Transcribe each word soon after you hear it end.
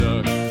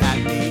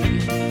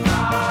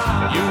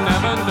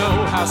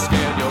how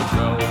scared you'll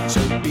grow to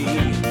be.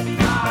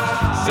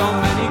 So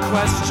many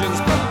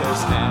questions, but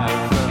there's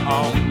never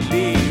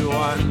only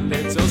one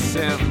little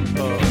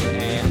simple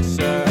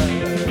answer.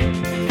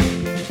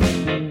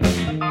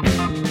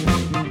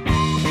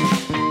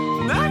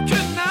 I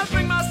could not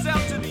bring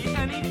myself to be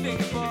anything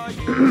for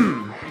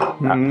you.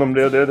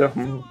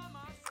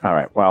 All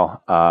right.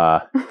 Well,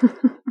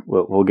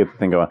 we'll get the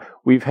thing going.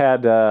 We've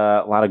had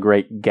a lot of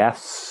great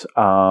guests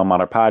on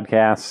our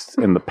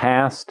podcast in the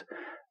past.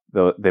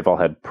 They've all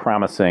had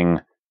promising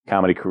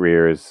comedy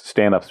careers,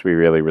 stand-ups we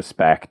really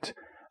respect.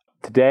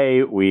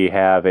 Today, we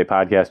have a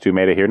podcast who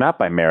made it here not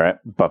by merit,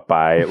 but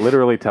by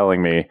literally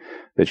telling me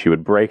that she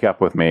would break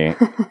up with me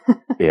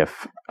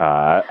if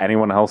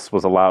anyone else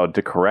was allowed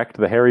to correct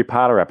the Harry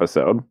Potter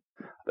episode.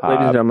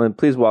 Ladies and gentlemen,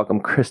 please welcome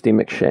Christy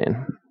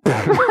McShane.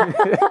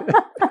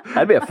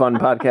 That'd be a fun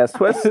podcast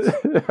twist.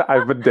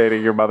 I've been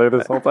dating your mother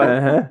this whole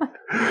time.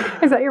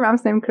 Is that your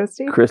mom's name,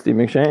 Christy? Christy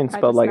McShane,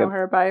 spelled I just like know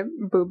her by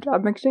Boob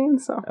Job McShane,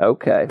 so.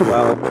 Okay,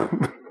 well,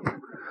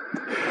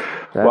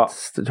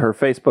 that's her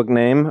Facebook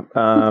name,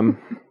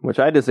 which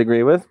I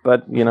disagree with,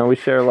 but, you know, we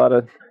share a lot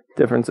of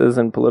differences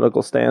in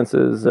political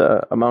stances,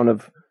 amount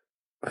of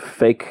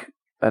fake,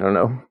 I don't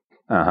know.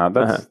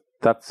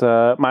 That's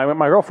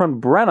my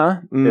girlfriend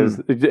Brenna is.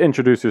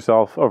 Introduce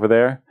yourself over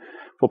there.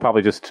 We'll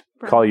probably just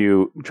call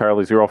you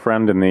Charlie's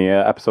girlfriend in the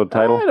episode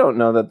title. I don't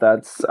know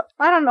that's...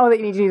 I don't know that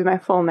you need to use my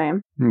full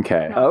name.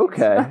 Okay. No,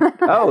 okay.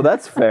 Oh,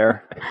 that's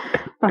fair.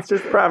 That's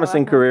just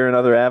promising career in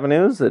other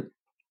avenues. Big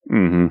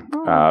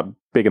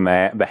in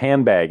the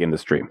handbag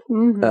industry.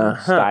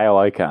 Style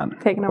icon.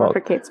 Taking over for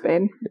Kate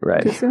Spade.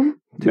 Right. Too soon?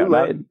 Too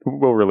late.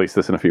 We'll release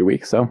this in a few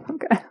weeks. So.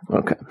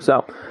 Okay.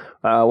 So,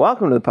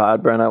 welcome to the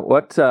pod, Brenna.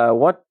 What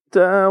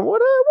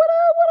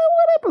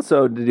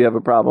episode did you have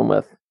a problem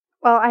with?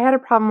 Well, I had a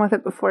problem with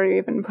it before you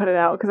even put it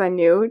out because I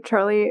knew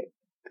Charlie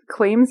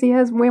claims he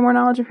has way more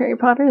knowledge of Harry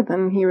Potter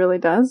than he really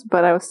does,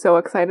 but I was so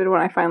excited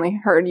when I finally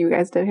heard you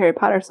guys did Harry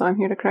Potter, so I'm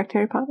here to correct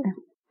Harry Potter.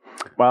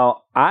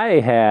 Well, I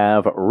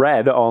have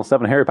read all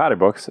 7 Harry Potter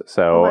books,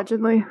 so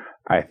allegedly.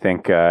 I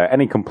think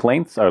any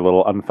complaints are a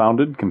little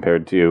unfounded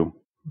compared to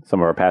some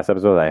of our past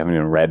episodes. I haven't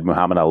even read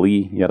Muhammad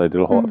Ali yet. I did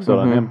a whole episode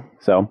on him.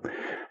 So,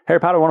 Harry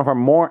Potter, one of our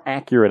more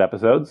accurate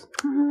episodes.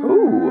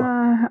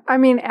 I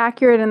mean,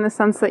 accurate in the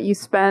sense that you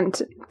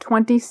spent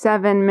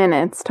 27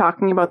 minutes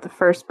talking about the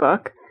first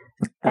book,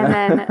 and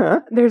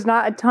then there's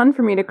not a ton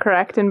for me to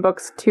correct in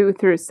books 2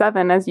 through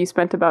 7, as you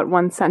spent about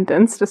 1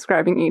 sentence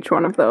describing each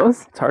one of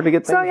those. It's hard to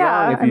get things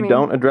wrong if you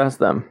don't address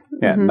them.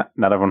 Yeah,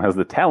 not everyone has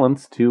the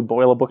talents to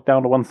boil a book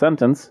down to 1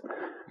 sentence,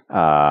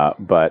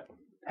 but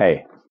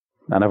hey,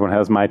 not everyone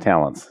has my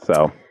talents,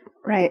 so...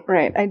 Right.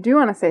 I do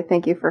want to say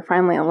thank you for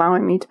finally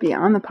allowing me to be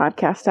on the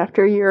podcast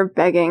after a year of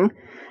begging.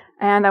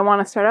 And I want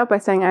to start out by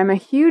saying I'm a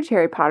huge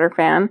Harry Potter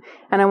fan,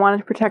 and I wanted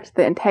to protect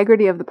the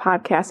integrity of the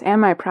podcast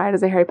and my pride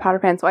as a Harry Potter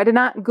fan. So I did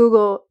not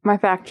Google my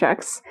fact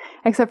checks,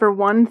 except for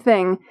one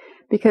thing,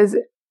 because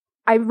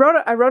I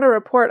wrote a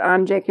report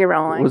on J.K.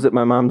 Rowling. Was it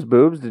my mom's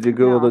boobs? Did you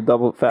Google to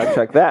double fact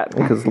check that?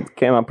 Because it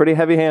came out pretty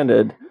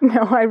heavy-handed.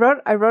 No, I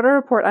wrote a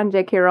report on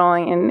J.K.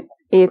 Rowling in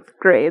 8th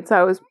grade, so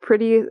I was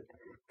pretty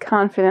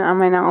confident on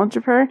my knowledge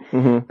of her,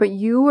 but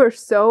you were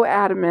so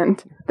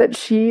adamant that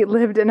she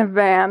lived in a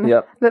van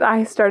that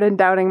I started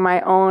doubting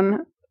my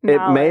own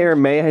knowledge. It may or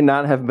may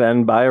not have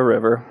been by a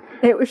river.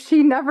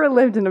 She never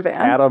lived in a van.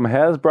 Adam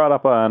has brought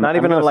up on... Not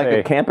even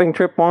a camping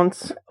trip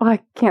once? Well, I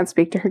can't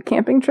speak to her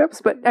camping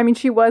trips, but I mean,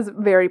 she was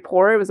very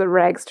poor. It was a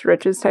rags to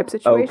riches type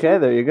situation. Okay,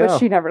 there you go. But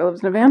she never lives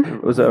in a van.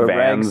 It was a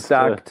rag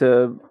stock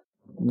to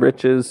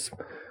riches...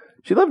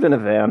 She lived in a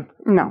van.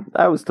 No.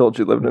 I was told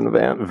she lived in a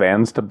van.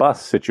 Vans to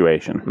bus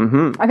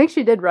situation. I think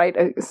she did write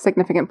a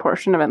significant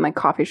portion of it in like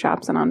coffee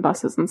shops and on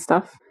buses and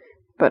stuff.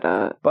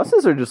 But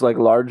buses are just like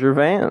larger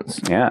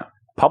vans. Yeah.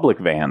 Public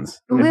vans.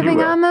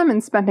 Living on them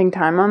and spending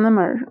time on them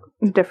are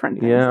different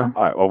things. Yeah.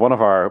 All right. Well, one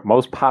of our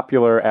most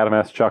popular Adam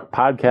S. Chuck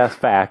podcast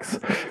facts,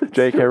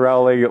 J.K.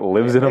 Rowling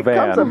lives in a van.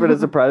 It comes up in a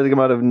surprising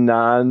amount of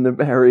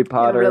non-Harry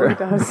Potter It really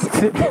does.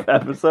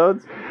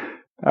 episodes.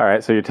 All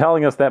right, so you're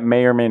telling us that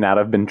may or may not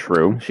have been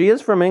true. She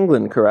is from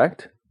England,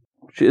 correct?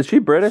 Is she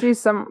British? She's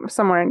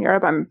somewhere in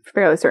Europe. I'm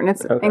fairly certain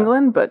it's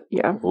England, but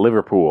yeah.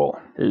 Liverpool.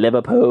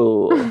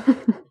 The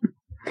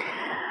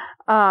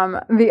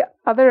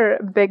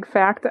other big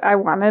fact I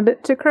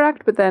wanted to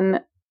correct, but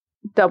then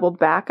doubled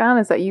back on,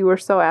 is that you were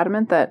so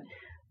adamant that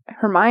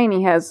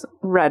Hermione has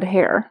red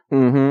hair.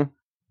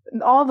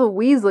 All the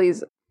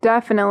Weasleys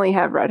definitely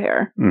have red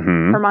hair.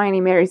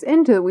 Hermione marries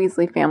into the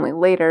Weasley family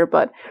later,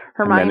 but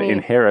Hermione... And then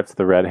inherits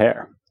the red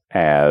hair,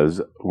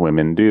 as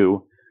women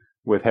do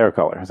with hair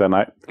color. Is that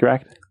not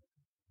correct?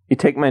 You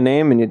take my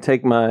name and you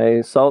take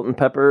my salt and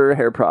pepper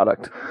hair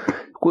product.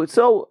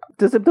 So,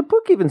 does the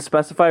book even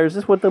specify, or is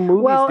this what the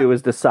movies do,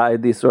 is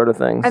decide these sort of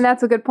things? And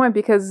that's a good point,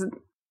 because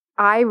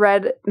I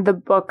read the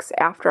books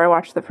after I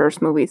watched the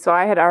first movie, so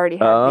I had already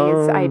had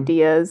these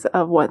ideas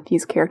of what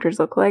these characters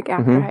look like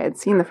after I had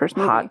seen the first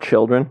movie. Hot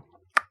children.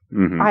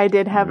 I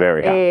did have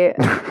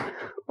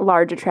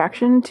large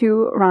attraction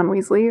to Ron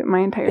Weasley my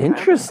entire time.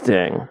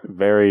 Interesting.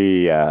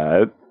 Very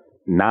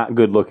not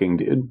good looking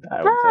dude,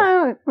 I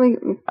would say. We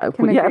can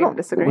agree I to don't.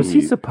 disagree. Was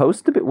he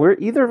supposed to be? Were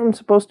either of them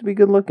supposed to be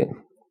good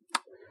looking?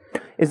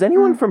 Is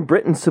anyone from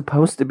Britain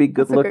supposed to be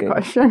good That's a good looking?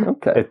 question.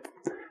 Okay.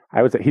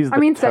 I would say he's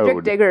the Cedric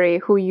Toad. Diggory,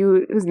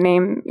 whose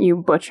name you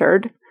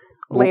butchered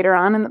later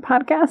on in the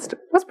podcast,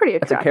 was pretty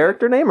That's attractive. a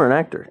character name or an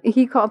actor?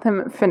 He called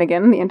him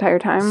Finnegan the entire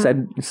time.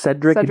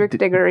 Cedric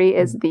Diggory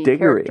is the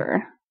Diggory.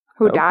 character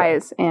who Okay.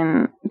 dies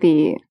in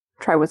the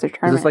Triwizard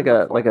Tournament. Is this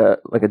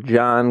like a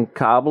John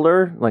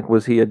Cobbler? Like,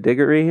 was he a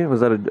Diggory? Was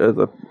that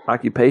a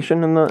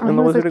occupation in the he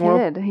was Wizarding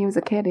world? He was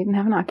a kid. He didn't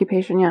have an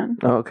occupation yet.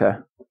 Oh, okay.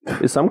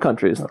 In some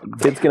countries,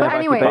 kids can have But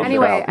anyway,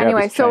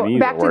 occupations. so Chinese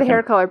back are to the hair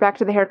working. color. Back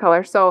to the hair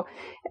color. So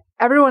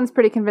everyone's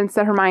pretty convinced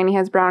that Hermione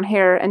has brown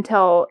hair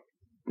until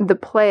the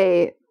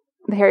play,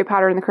 The Harry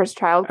Potter and the Cursed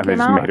Child, And they came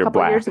just out made a her couple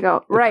black. years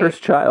ago. The Right.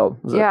 Cursed Child.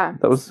 That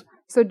was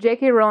So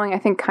J.K. Rowling, I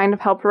think, kind of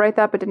helped write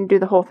that, but didn't do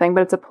the whole thing.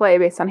 But it's a play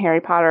based on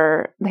Harry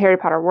Potter, the Harry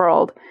Potter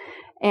world.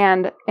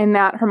 And in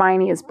that,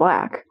 Hermione is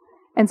black.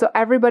 And so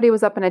everybody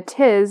was up in a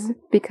tiz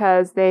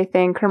because they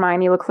think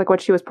Hermione looks like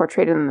what she was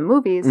portrayed in the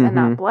movies and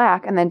not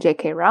black. And then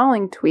J.K.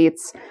 Rowling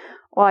tweets,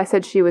 well, I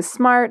said she was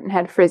smart and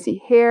had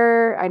frizzy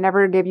hair. I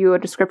never gave you a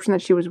description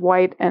that she was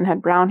white and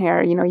had brown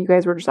hair. You know, you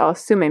guys were just all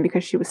assuming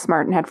because she was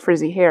smart and had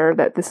frizzy hair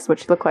that this is what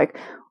she looked like.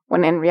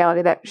 When in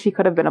reality, that she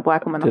could have been a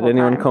black woman the Did whole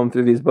anyone time. comb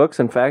through these books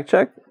and fact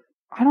check?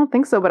 I don't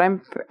think so, but I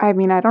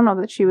don't know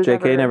that she was JK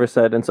ever... never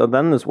said, and so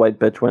then this white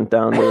bitch went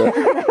down to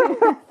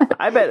the...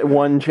 I bet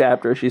one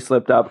chapter she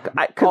slipped up.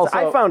 Because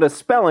I found a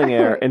spelling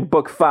error in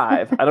book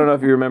 5. I don't know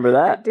if you remember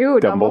that.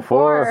 Dude,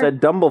 Dumbledore It said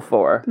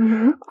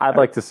Dumbledore. I'd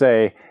like to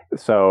say,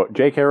 so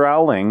J.K.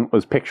 Rowling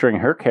was picturing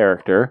her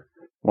character,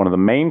 one of the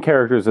main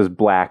characters, as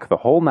black the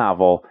whole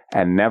novel,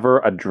 and never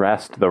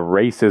addressed the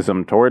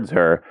racism towards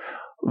her.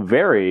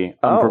 Very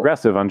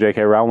unprogressive on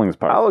J.K. Rowling's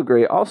part. I'll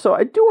agree. Also,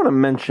 I do want to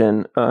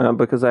mention,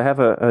 because I have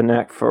a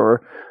knack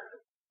for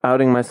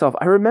outing myself,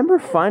 I remember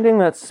finding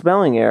that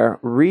spelling error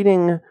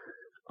reading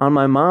on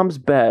my mom's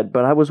bed,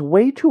 but I was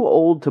way too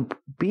old to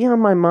be on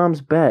my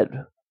mom's bed.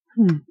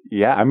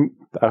 Yeah,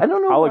 I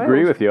don't know I'll why I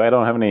agree was- with you. I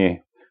don't have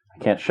any.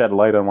 I can't shed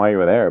light on why you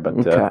were there, but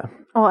Okay.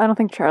 Well, I don't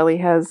think Charlie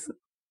has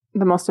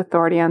the most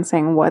authority on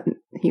saying what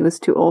he was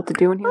too old to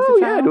do when he was Oh, a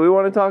yeah. child. Do we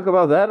want to talk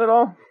about that at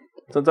all?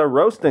 Since our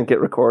roast didn't get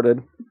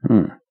recorded.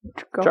 Go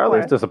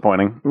Charlie's for it.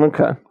 disappointing.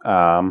 Okay.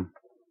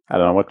 I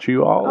don't know what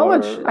you all. I'll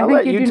let are- I'll think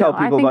let you you do tell know.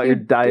 I people think about your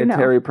you do know.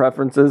 dietary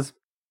preferences.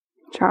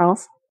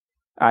 Charles.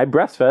 I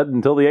breastfed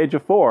until the age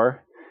of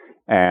 4,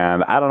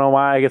 and I don't know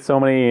why I get so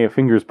many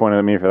fingers pointed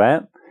at me for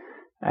that.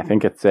 I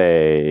think it's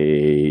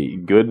a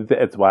good.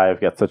 It's why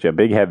I've got such a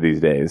big head these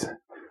days.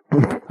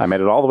 I made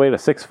it all the way to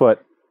 6 foot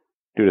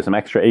due to some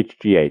extra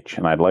HGH,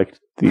 and I'd like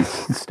these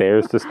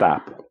stairs to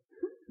stop.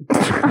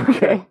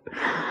 Okay.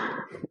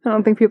 I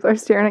don't think people are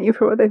staring at you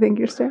for what they think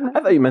you're staring I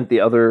at. thought you meant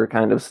the other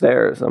kind of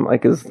stairs. I'm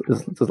like, does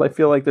I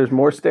feel like there's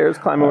more stairs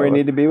climbing where you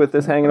need to be with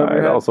this hanging over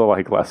your I head? also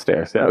like less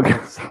stairs. Yeah. Okay.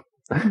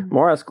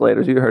 More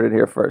escalators. You heard it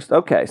here first.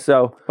 Okay,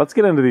 so Let's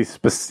get into these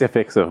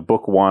specifics of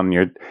book 1.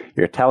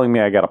 You're telling me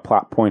I got a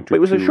plot point or it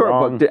was a two short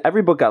wrong. book.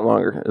 Every book got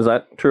longer. Is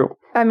that true?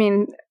 I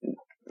mean,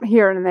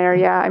 here and there,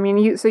 yeah. I mean,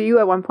 you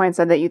at one point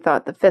said that you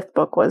thought the 5th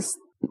book was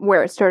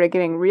where it started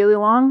getting really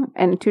long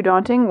and too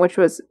daunting,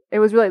 it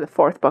was really the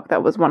 4th book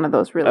that was one of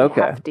those really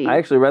Okay. hefty. I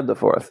actually read the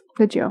 4th.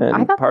 Did you? and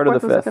I thought part the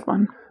of 4th the was 5th. a good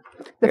one.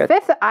 The I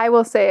 5th, I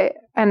will say,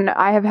 and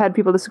I have had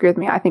people disagree with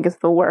me, I think is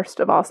the worst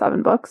of all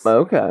 7 books.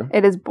 Okay.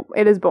 It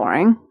is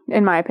boring,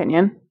 in my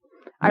opinion.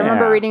 I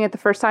remember Yeah. reading it the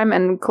first time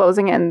and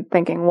closing it and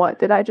thinking, what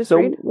did I just So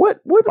read?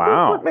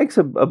 Wow. what makes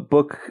a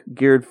book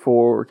geared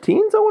for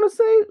teens, I want to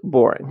say,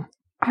 boring?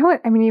 I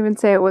would even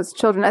say it was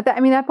children. At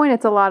that point,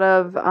 it's a lot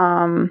of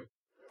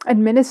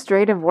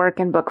administrative work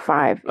in book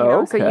 5. You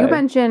know? So you Okay.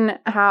 mentioned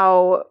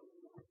how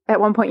at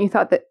one point you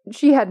thought that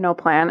she had no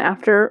plan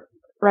after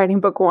writing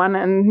book 1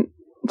 and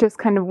just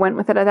kind of went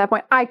with it at that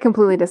point. I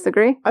completely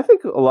disagree. I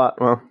think a lot.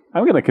 Well,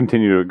 I'm going to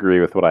continue to agree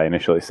with what I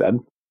initially said.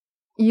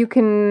 You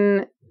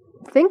can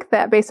think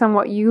that based on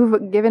what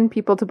you've given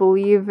people to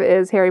believe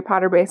is Harry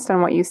Potter based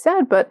on what you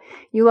said, but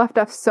you left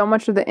off so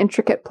much of the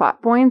intricate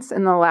plot points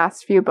in the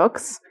last few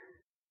books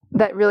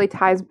that really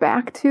ties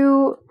back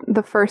to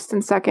the 1st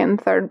and 2nd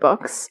and 3rd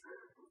books.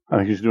 I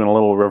think she's doing a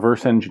little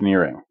reverse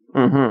engineering.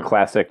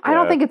 Classic. I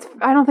don't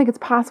think it's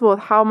possible with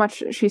how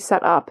much she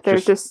set up.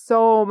 There's just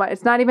so much.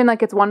 It's not even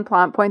like it's one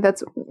plot point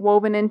that's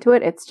woven into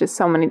it. It's just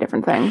so many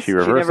different things. She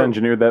reverse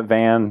engineered that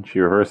van. She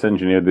reverse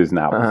engineered these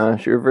novels.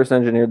 She reverse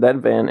engineered that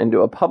van into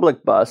a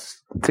public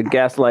bus to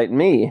gaslight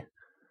me.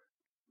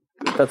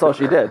 That's all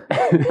she did.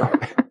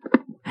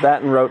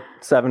 That and wrote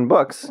 7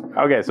 books.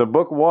 Okay, so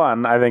book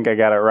 1, I think I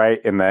got it right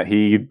in that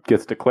he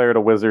gets declared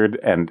a wizard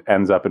and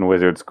ends up in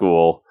wizard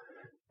school.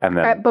 And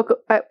then,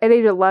 At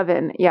age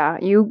 11, yeah,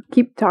 you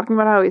keep talking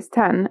about how he's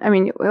 10. I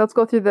mean, let's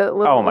go through the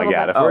little. oh my little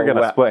god, bit. if we're going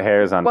to split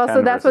hairs on 10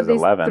 so that's what versus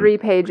these 11. 3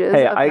 pages.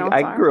 Hey, of notes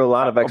I are. grew a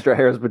lot of extra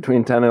hairs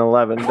between 10 and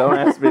 11. Don't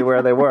ask me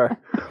where they were.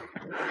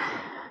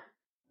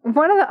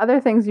 One of the other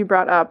things you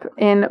brought up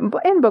in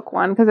book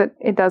one, because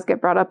it does get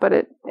brought up, but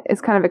it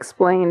is kind of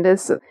explained,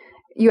 is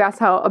you asked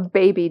how a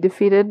baby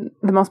defeated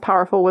the most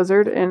powerful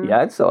wizard in... Yeah,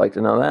 I'd still like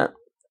to know that.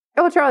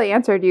 Well, Charlie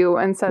answered you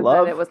and said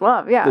Love. that it was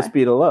love, yeah. The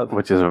speed of love.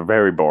 Which is a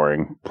very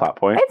boring plot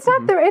point. It's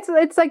not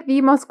it's like the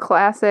most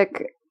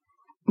classic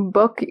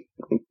book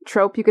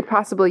trope you could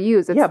possibly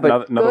use. It's Yeah,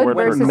 but Another good word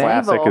for versus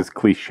classic evil. is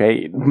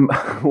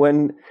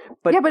cliched.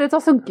 But yeah, but it's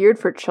also geared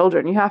for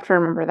children. You have to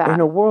remember that. in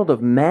a world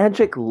of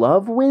magic,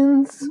 love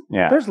wins?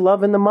 Yeah. There's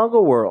love in the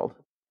Muggle world.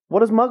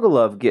 What does Muggle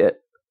love get?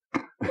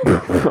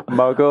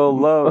 Muggle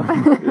love.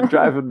 You're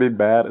driving me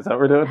mad. Is that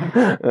what we're doing?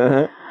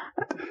 Uh-huh.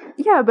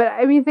 Yeah, but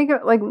I mean, think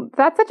of like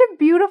that's such a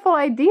beautiful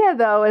idea,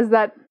 though. Is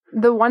that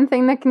the one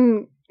thing that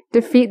can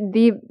defeat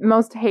the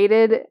most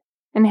hated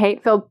and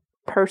hate-filled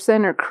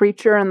person or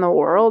creature in the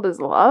world is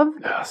love?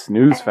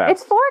 Snooze fest.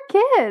 It's for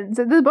kids.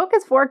 The book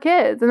is for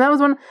kids, and that was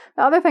the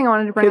other thing I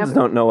wanted to bring Kids up.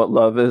 don't know what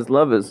love is.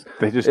 Love is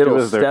They just do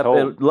as they're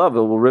told. love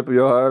will rip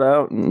your heart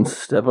out and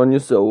step on your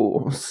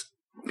soul,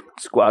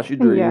 squash your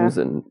dreams,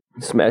 and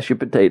smash your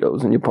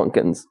potatoes and your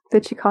pumpkins.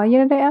 Did she call you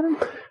today, Adam?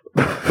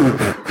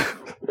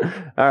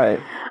 All right.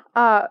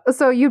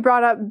 So you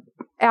brought up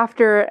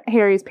after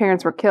Harry's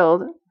parents were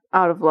killed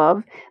out of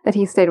love that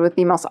he stayed with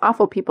the most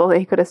awful people that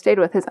he could have stayed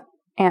with, his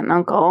aunt and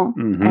uncle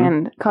Mhm.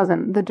 and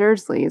cousin, the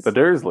Dursleys. The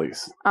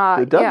Dursleys.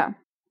 Yeah.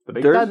 The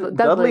big Dudley.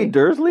 Dudley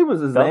Dursley was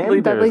his Dudley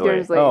name? Dudley Dursley.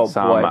 Dursley. Oh,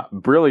 Some boy.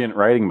 brilliant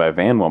writing by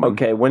Van Woman.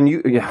 Okay, when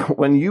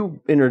you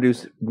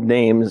introduce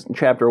names in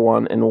chapter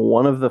 1 and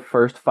one of the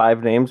first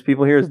 5 names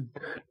people hear is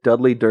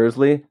Dudley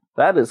Dursley,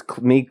 that is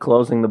me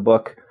closing the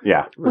book.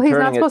 Yeah. Well, he's not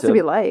returning it supposed to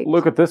be liked.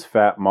 Look at this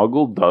fat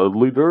muggle,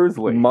 Dudley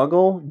Dursley.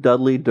 Muggle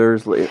Dudley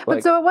Dursley.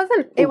 But so it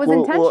wasn't. It was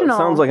intentional. Well, it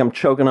sounds like I'm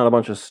choking on a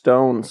bunch of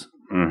stones,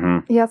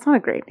 Mm-hmm. Yeah, it's not a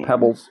great name.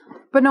 pebbles.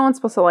 But no one's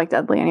supposed to like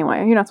Dudley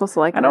anyway. You're not supposed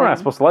to like. I know we're not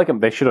supposed to like him.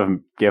 They should have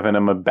given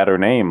him a better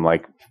name,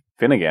 like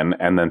Finnegan,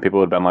 and then people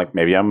would have been like,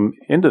 maybe I'm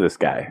into this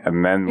guy.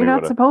 And then You're we not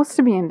would have. supposed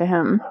to be into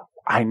him.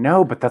 I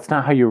know, but that's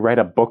not how you write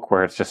a book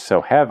where it's just so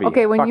heavy.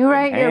 Okay, when you Fucking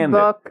write your hand it.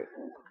 book,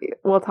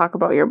 we'll talk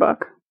about your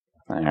book.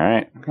 All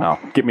right. Well,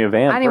 get me a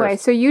van. Anyway,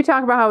 first. so you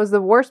talk about how it was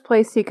the worst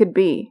place he could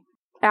be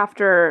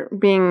after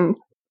being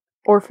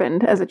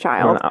orphaned as a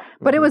child.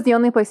 But it was the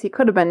only place he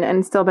could have been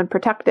and still been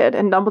protected.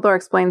 And Dumbledore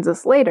explains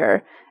this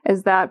later,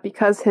 is that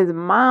because his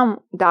mom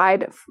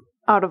died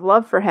out of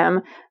love for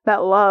him,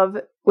 that love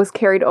was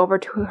carried over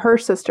to her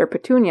sister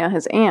Petunia,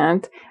 his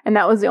aunt, and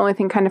that was the only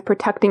thing kind of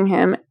protecting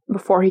him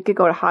before he could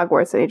go to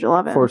Hogwarts at age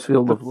 11. Force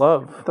field of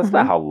love. That's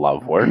not how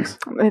love works.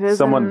 It is in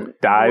Someone the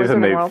dies and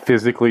Wizarding they world.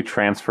 physically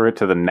transfer it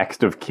to the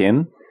next of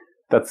kin.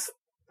 That's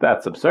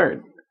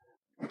absurd.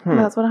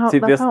 That's what how, See,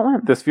 that's how it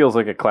went. this feels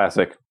like a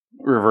classic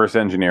reverse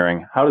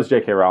engineering. How does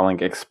J.K. Rowling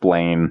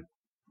explain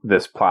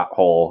this plot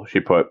hole she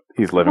put?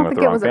 He's living I with think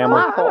the it wrong was a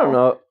family. plot I don't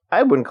know.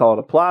 I wouldn't call it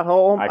a plot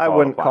hole. I I call it a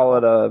wouldn't plot call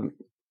it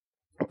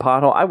a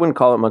pothole. I wouldn't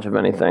call it much of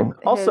anything.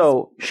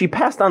 Also, she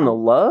passed on the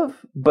love,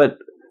 but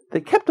they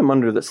kept him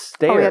under the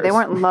stairs. Oh yeah, they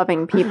weren't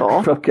loving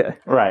people. Okay.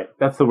 Right.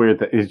 That's the weird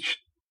thing.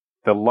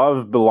 The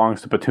love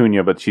belongs to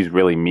Petunia, but she's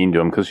really mean to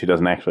him because she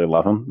doesn't actually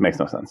love him. Makes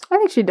no sense. I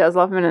think she does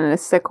love him in a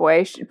sick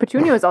way.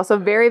 Petunia was also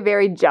very,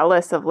 very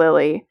jealous of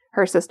Lily,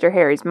 her sister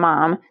Harry's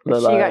mom. That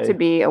she got to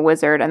be a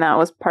wizard, and that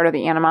was part of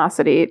the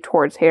animosity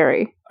towards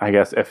Harry. I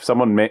guess if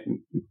someone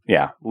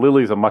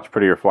Lily's a much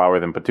prettier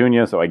flower than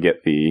Petunia, so I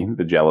get the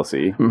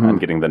jealousy on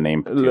getting the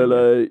name Petunia.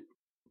 Lily.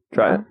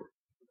 Try it.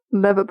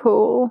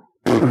 Liverpool.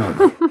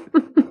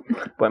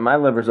 Boy, my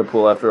liver's a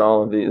pool after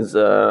all of these.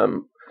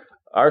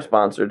 Our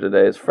sponsor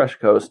today is Fresh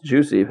Coast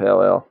Juicy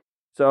Pale Ale.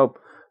 So,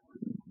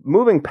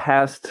 moving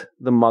past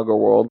the Muggle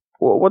world,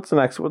 what's the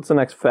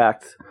next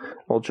fact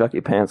old Chucky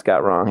Pants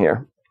got wrong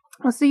here?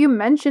 Well, so you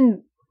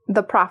mentioned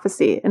the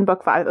prophecy in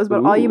book 5. That was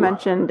what all you Ooh.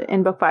 mentioned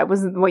in book 5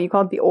 was what you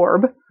called the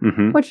orb.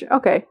 Mm-hmm. Which,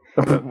 okay.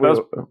 That was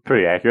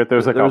pretty accurate. There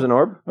was an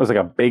orb? It was like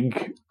a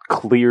big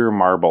clear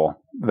marble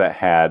that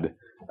had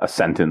a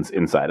sentence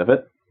inside of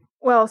it.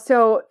 Well,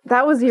 so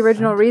that was the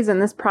original reason,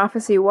 this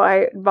prophecy,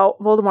 why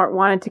Voldemort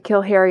wanted to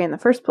kill Harry in the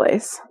first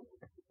place,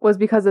 was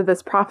because of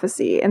this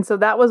prophecy. And so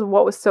that was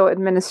what was so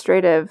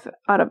administrative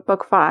out of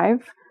book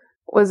 5,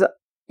 was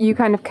you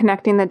kind of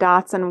connecting the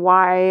dots and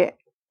why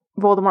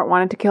Voldemort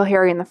wanted to kill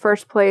Harry in the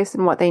first place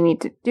and what they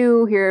need to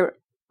do here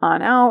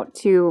on out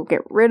to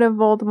get rid of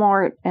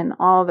Voldemort and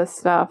all this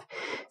stuff.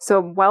 So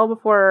well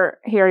before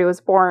Harry was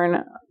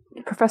born,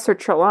 Professor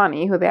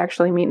Trelawney, who they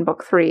actually meet in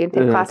book 3 and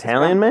take An classes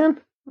Italian from-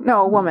 man?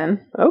 No, a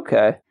woman.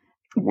 Okay.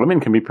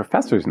 Women can be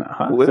professors now,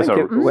 huh? Women Is this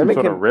can- some women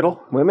sort can- of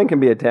riddle? Women can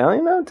be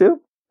Italian now,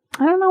 too?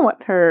 I don't know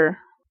what her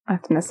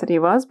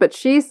ethnicity was, but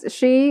she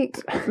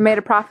made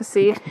a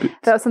prophecy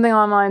that was something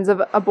along the lines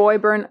of a boy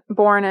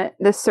born at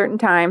this certain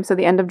time, so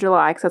the end of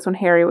July, because that's when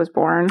Harry was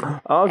born.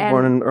 I was And-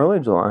 born in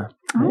early July.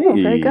 Oh,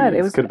 very Hey, good. It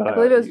it's was, good I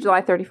believe it was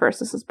July 31st.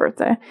 This is his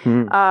birthday,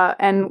 Hmm.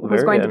 and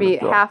was Very going to good.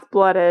 be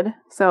half-blooded,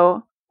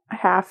 so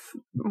half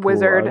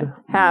wizard, Blood.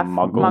 half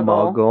Muggle.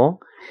 Muggle.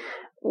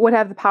 would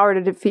have the power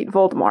to defeat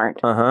Voldemort.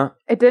 Uh-huh.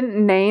 It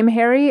didn't name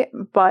Harry,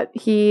 but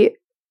he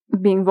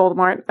being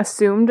Voldemort,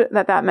 assumed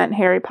that meant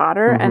Harry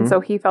Potter, and so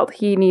he felt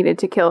he needed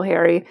to kill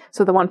Harry,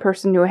 so the one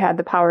person who had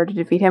the power to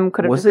defeat him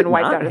could have just been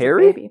wiped out as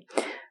Harry? a baby.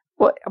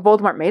 Well,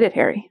 Voldemort made it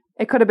Harry.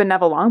 It could have been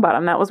Neville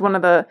Longbottom. That was one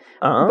of the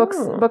books.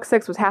 Book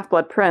 6 was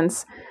Half-Blood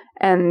Prince,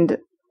 and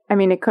I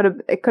mean, it could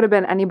have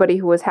been anybody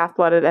who was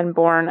half-blooded and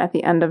born at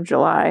the end of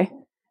July,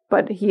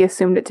 but he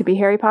assumed it to be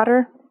Harry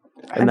Potter,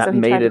 and that so he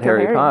made tried to it kill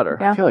Harry Potter.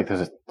 Yeah. I feel like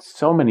there's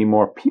so many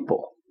more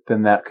people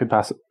than that could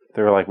possibly.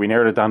 They were like, we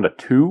narrowed it down to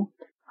 2.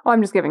 Well,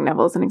 I'm just giving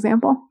Neville as an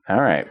example.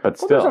 All right, but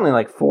Well, there's still, only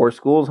like 4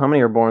 schools. How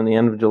many are born the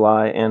end of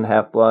July and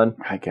Half-Blood?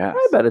 I guess.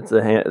 I bet it's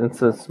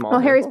a small. Well,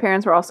 Harry's handful.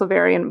 parents were also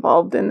very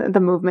involved in the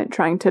movement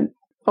trying to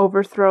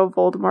overthrow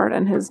Voldemort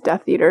and his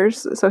Death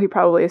Eaters, so he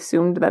probably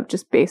assumed that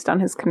just based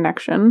on his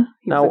connection,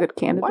 he was a good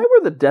candidate. Why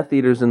were the Death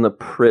Eaters in the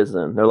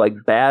prison? They're like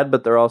bad,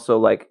 but they're also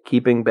like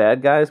keeping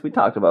bad guys. We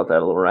talked about that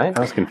a little, right?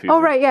 I was confused.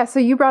 Oh, right, yeah. So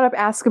you brought up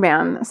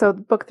Azkaban. So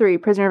book 3,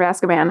 Prisoner of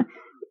Azkaban.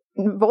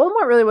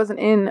 Voldemort really wasn't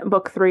in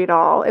book 3 at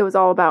all. It was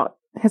all about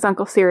his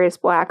uncle Sirius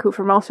Black, who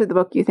for most of the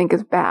book you think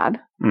is bad.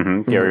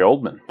 Gary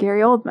Oldman.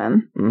 Gary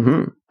Oldman.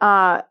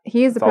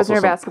 He is the It's also Prisoner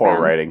of some Azkaban. poor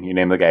writing. You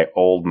name the guy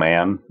Old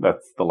Man.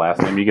 That's the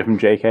last name you give him.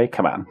 JK.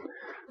 Come on.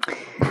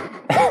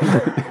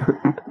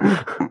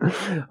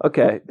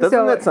 Okay,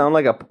 doesn't that sound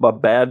like a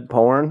bad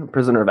porn?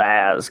 Prisoner of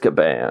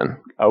Azkaban.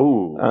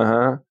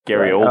 Oh,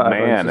 Gary Old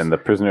Man and the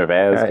Prisoner of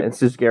Azkaban. It's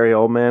just Gary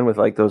Oldman with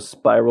like those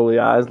spirally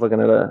eyes looking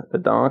at a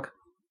donk.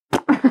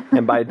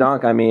 And by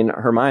donk, I mean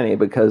Hermione,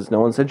 because no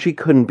one said she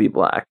couldn't be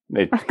black.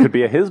 It could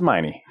be a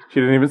Hismione. She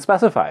didn't even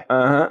specify.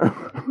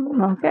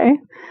 Okay.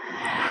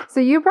 So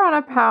you brought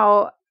up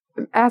how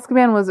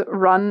Azkaban was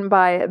run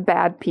by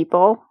bad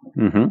people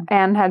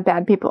and had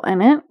bad people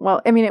in it.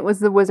 Well, I mean, it was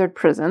the wizard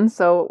prison,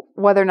 so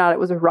whether or not it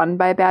was run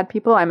by bad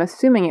people, I'm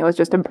assuming it was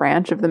just a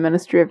branch of the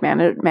Ministry of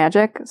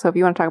Magic. So if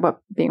you want to talk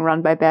about being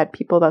run by bad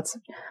people, that's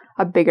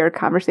a bigger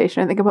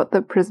conversation. I think about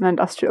the prison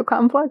industrial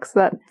complex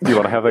that Do you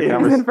want to have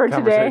that for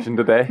conversation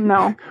today?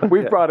 No.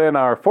 We've brought in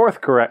our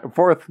fourth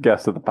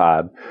guest of the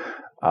pod,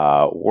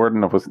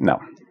 Warden of... No.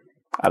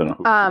 I don't know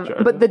who was in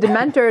charge. But the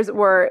Dementors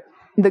were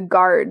the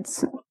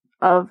guards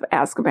of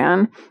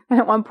Azkaban. And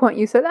at one point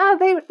you said,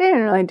 they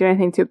didn't really do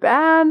anything too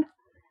bad.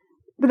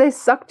 But they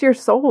sucked your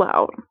soul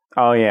out.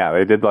 Oh, yeah.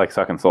 They did like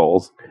sucking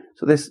souls.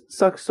 So they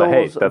suck souls. But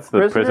hey, that's of the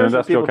prison prisoners or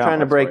industrial people trying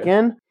to complex break for you.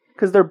 in.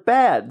 Because they're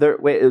bad.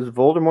 Wait, is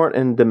Voldemort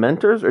and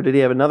Dementors, or did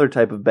he have another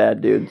type of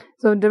bad dudes?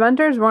 So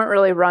Dementors weren't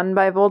really run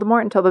by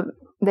Voldemort until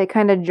they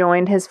kind of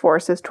joined his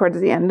forces towards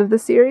the end of the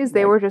series.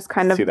 They were just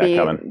kind of see that the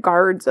coming.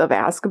 guards of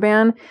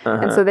Azkaban.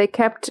 And so they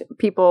kept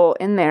people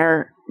in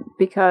there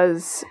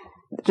because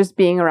just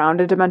being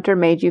around a Dementor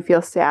made you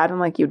feel sad and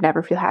like you'd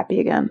never feel happy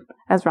again,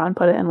 as Ron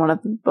put it in one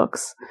of the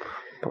books.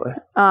 Boy.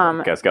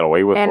 You guys got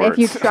away with And words. if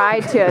you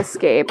tried to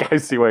escape, I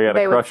see why you had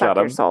they a would crush suck on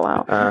your him. soul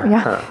out.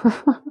 Yeah.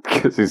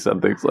 Because he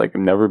said things like,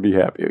 never be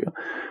happy again.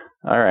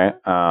 All right.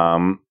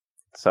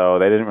 So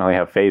they didn't really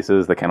have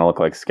faces. They kind of look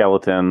like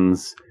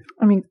skeletons.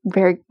 I mean,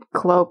 very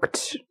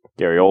cloaked.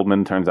 Gary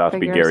Oldman turns out to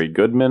be Figures. Gary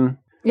Goodman.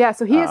 Yeah,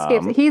 so he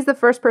escapes. He's the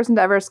first person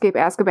to ever escape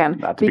Azkaban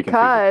Not to be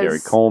confused with Gary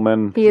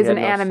Coleman. he is He an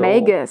had no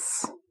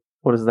animagus.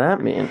 What does that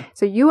mean?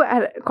 So you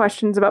had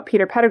questions about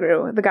Peter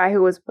Pettigrew, the guy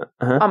who was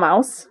a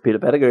mouse. Peter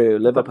Pettigrew,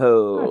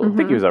 Liverpool. I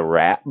think he was a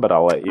rat, but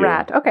I'll let you.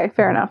 Rat. Okay,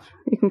 fair enough.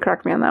 You can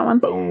correct me on that one.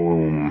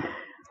 Boom.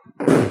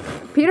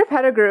 Peter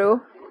Pettigrew,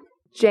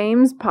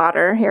 James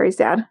Potter, Harry's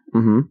dad,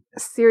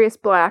 Sirius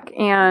Black,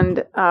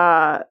 and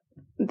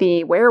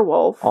the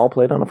werewolf. All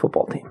played on a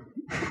football team.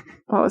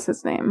 What was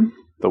his name?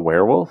 The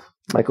werewolf?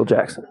 Michael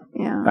Jackson.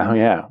 Yeah. Oh,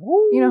 yeah.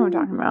 You know who I'm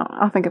talking about.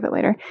 I'll think of it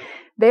later.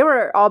 They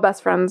were all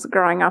best friends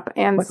growing up,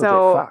 and Michael J.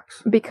 so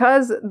Fox.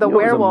 because the You know it was a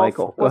werewolf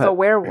Michael. Go was a ahead.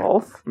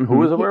 werewolf. Who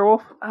was a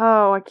werewolf?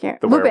 Oh, I can't.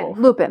 The Lupin. werewolf.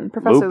 Lupin.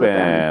 Professor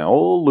Lupin.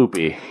 Old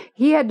Loopy.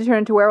 He had to turn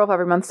into a werewolf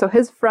every month, so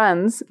his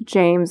friends,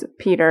 James,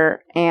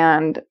 Peter,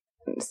 and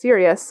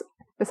Sirius,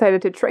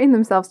 decided to train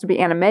themselves to be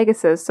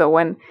animaguses, so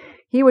when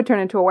he would turn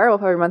into a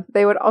werewolf every month,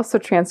 they would also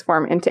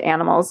transform into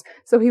animals,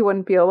 so he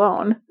wouldn't be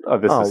alone. Oh,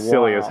 this is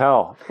silly wow. as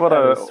hell.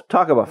 What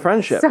Talk about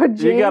friendship. So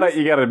James, you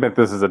gotta admit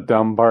this is a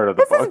dumb part of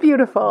the this book. is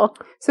beautiful.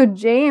 So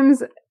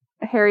James,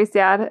 Harry's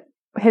dad,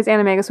 his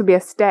animagus would be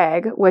a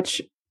stag, which,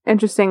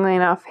 interestingly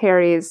enough,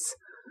 Harry's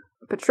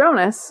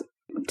Patronus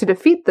to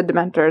defeat the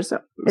Dementors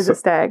is a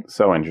stag.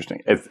 So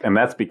interesting. And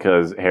that's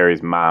because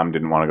Harry's mom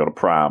didn't want to go to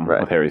prom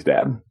with Harry's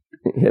dad.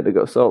 He had to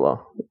go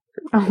solo.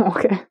 Oh,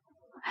 okay.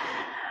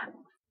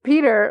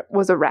 Peter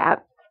was a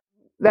rat.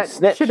 That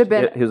Snitch. should have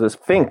been, He was a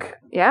fink.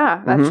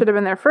 yeah, that should have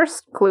been their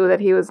first clue that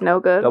he was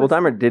no good. Double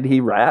timer. Did he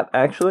rat,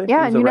 actually? Yeah,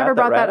 He was and a you rat never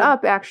brought that ratted?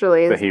 up,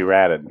 actually. That he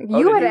ratted.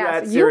 You Oh, had did he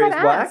rat asked. You had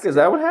Sirius Black? asked. Is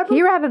that what happened?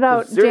 He ratted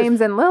out Sirius-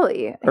 James and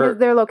Lily, Or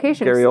their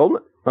locations. Gary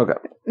Oldman? Okay.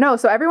 No,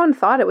 so everyone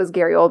thought it was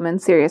Gary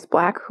Oldman, Sirius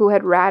Black, who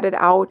had ratted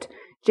out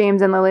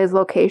James and Lily's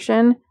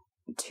location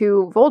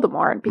to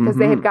Voldemort because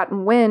they had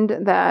gotten wind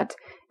that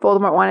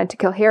Voldemort wanted to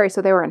kill Harry,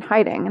 so they were in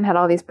hiding and had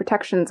all these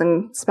protections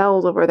and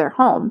spells over their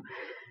home.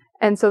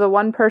 And so the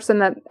one person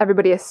that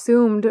everybody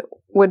assumed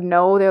would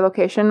know their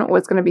location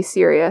was going to be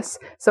Sirius.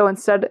 So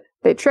instead,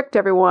 they tricked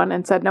everyone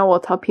and said, no, we'll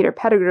tell Peter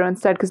Pettigrew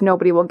instead because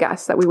nobody will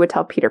guess that we would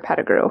tell Peter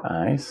Pettigrew.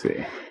 I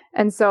see.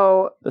 And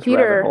so This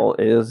rabbit hole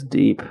is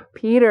deep.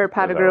 Peter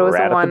Pettigrew was the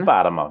Right at one the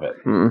bottom of it.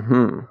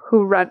 Mm-hmm.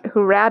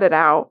 who ratted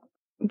out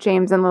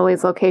James and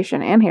Lily's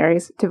location and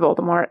Harry's to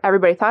Voldemort.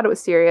 Everybody thought it was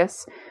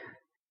serious.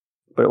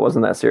 But it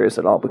wasn't that serious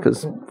at all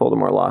because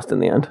Voldemort lost in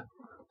the end.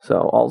 So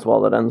all's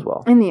well that ends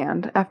well. In the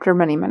end, after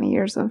many, many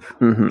years of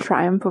Mm-hmm.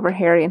 triumph over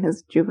Harry and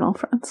his juvenile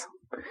friends.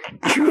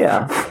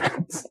 Yeah.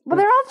 Well,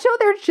 they're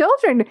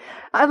children.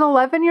 An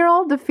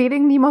 11-year-old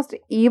defeating the most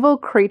evil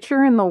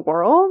creature in the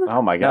world.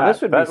 Oh my Now, god,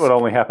 this would that be would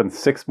only happen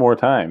 6 more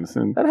times.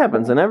 And That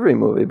happens in every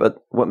movie, but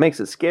what makes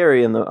it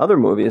scary in the other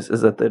movies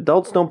is that the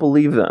adults don't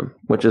believe them,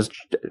 which is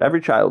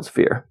every child's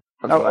fear.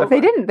 That's what I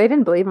They find.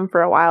 didn't believe him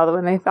for a while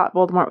when they thought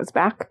Voldemort was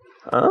back.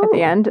 Oh. At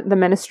the end, the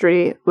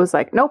Ministry was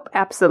like, nope,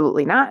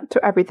 absolutely not.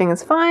 Everything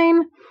is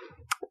fine.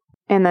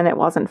 And then it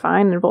wasn't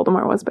fine, and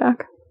Voldemort was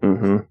back.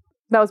 Mm-hmm.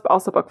 That was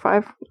also book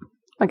 5.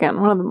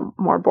 Again, one of the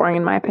more boring,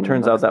 in my opinion.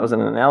 Turns out books. that was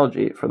an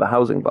analogy for the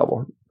housing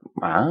bubble.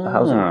 the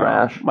housing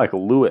crash.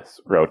 Michael Lewis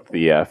wrote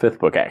the 5th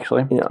book,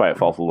 actually. Yeah. That's why it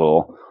felt a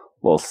little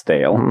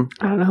stale. Mhm.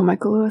 I don't know who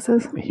Michael Lewis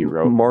is. He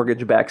wrote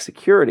Mortgage-backed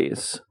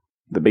securities.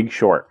 The Big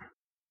Short.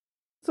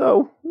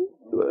 So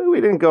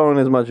we didn't go in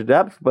as much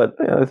depth, but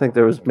I think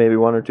there was maybe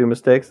 1 or 2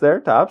 mistakes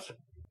there, tops.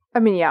 I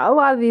mean, yeah, a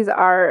lot of these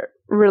are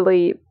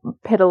really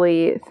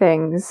piddly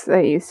things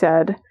that you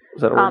said.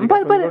 Is that a word you got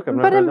from the book? I've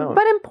never read that one.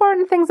 But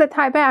important things that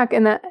tie back,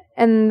 and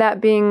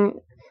that being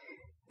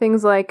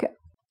things like,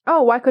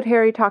 oh, why could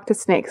Harry talk to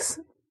snakes?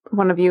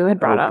 One of you had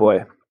brought Oh up.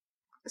 boy,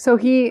 So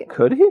he,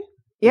 could he?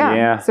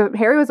 Yeah. So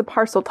Harry was a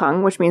parcel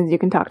tongue, which means you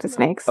can talk to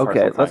snakes.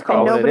 Okay, Parcel let's tongue. call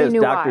And it what nobody it is.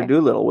 knew Dr. why.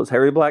 Doolittle. Was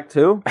Harry black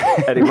too?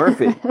 Eddie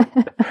Murphy.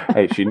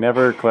 Hey, she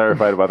never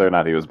clarified whether or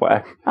not he was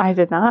black. I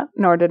did not,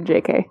 nor did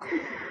J.K.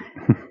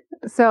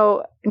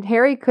 So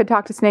Harry could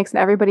talk to snakes, and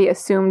everybody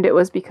assumed it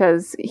was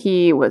because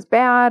he was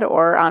bad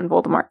or on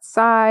Voldemort's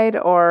side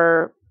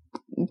or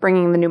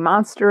bringing the new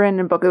monster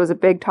in. Book, it was a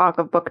big talk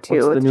of book 2.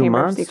 What's the with new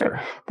Chamber monster? of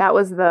Secrets. That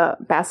was the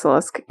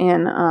basilisk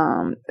in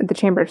the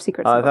Chamber of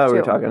Secrets. I in thought book we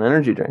were 2. talking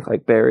energy drink,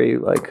 like berry,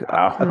 like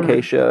Oh.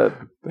 acacia.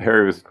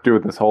 Harry was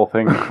doing this whole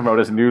thing to promote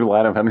his new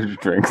line of energy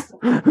drinks.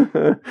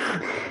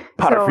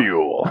 Potter So-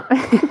 Fuel.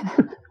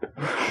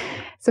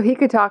 So he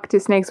could talk to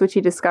snakes, which he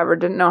discovered,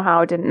 didn't know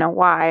how, didn't know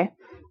why.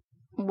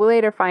 We'll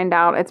later find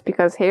out it's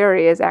because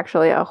Harry is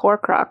actually a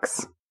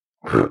Horcrux,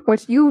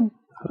 which you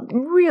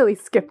really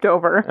skipped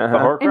over The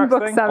Uh-huh. in Horcrux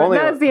book thing? 7. Only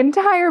That a- is the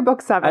entire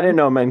book 7. I didn't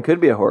know men could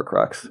be a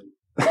Horcrux.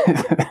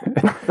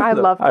 I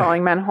love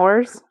calling men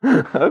whores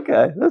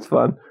Okay, that's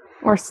fun.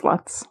 or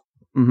sluts.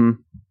 Mm-hmm.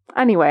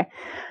 Anyway,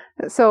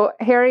 so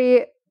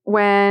Harry,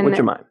 when... Which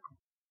am I?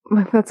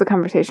 That's a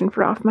conversation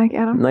for off mic,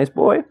 Adam. Nice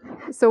boy.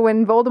 So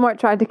when Voldemort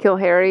tried to kill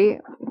Harry,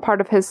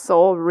 part of his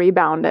soul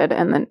rebounded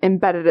and then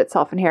embedded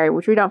itself in Harry,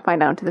 which we don't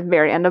find out to the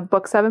very end of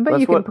book 7, but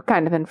That's you can what-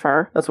 kind of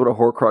infer. That's what a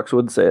Horcrux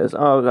would say is,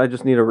 oh, I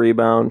just need a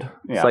rebound.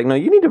 Yeah. It's like, no,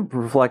 you need to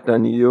reflect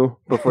on you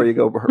before you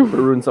go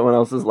ruin someone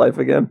else's life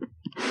again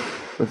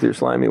with your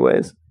slimy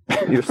ways,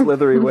 your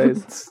slithery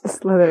ways.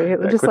 Slithery,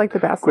 just quit- like the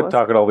Quit basilisk.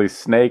 talking all these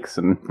snakes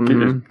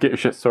and get your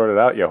shit sorted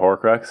out, you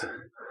Horcrux.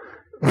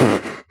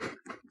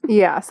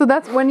 Yeah, so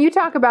that's when you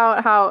talk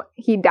about how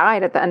he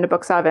died at the end of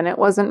book 7, it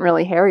wasn't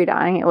really Harry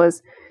dying. It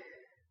was,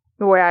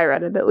 the way I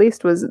read it at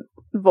least, was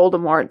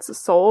Voldemort's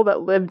soul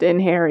that lived in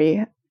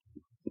Harry,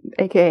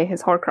 aka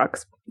his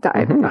Horcrux,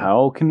 died. Mhm.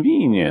 How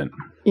convenient.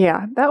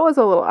 Yeah, that was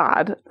a little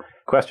odd.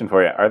 Question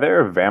for you. Are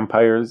there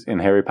vampires in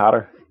Harry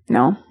Potter?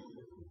 No,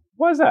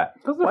 Why is that?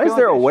 Why is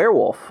there a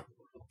werewolf?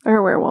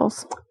 they're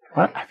werewolves.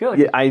 What? I feel like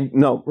Yeah, I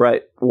know,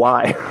 right.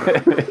 Why?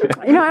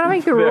 You know, I don't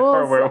make the There are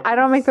rules. werewolves. I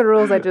don't make the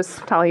rules. I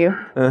just tell you.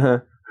 Uh-huh.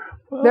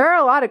 There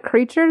are a lot of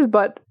creatures,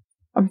 but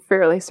I'm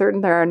fairly certain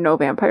there are no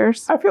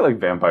vampires. I feel like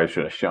vampires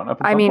should have shown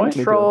up at I some mean,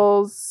 point.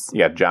 trolls.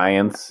 You got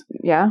giants.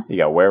 Yeah. You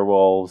got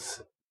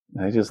werewolves.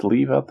 They just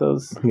leave out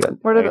those. You got,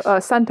 What are Nice. the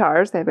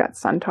centaurs? They've got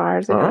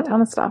centaurs. They've got a Oh.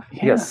 ton of stuff.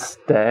 you got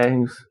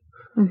stags.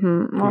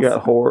 Mm-hmm. You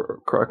got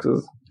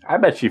Horcruxes. I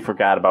bet she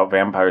forgot about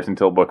vampires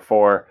until book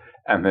 4,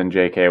 and then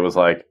J.K. was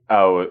like,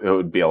 "Oh, it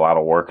would be a lot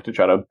of work to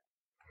try to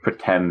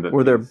pretend that."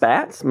 Were there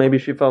bats? Maybe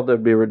she felt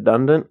they'd be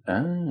redundant.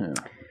 Ah.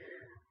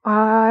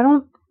 I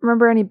don't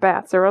remember any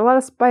bats. There were a lot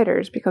of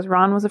spiders because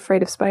Ron was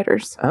afraid of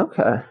spiders.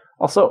 Okay.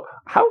 Also,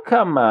 how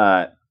come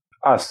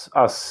us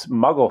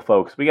Muggle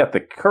folks, we got the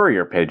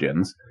courier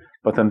pigeons,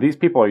 but then these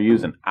people are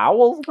using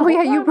owls? Oh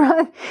yeah, you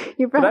brought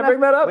Did I up. bring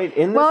that up? Wait,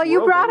 in this Well, you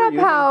world, brought they were up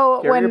using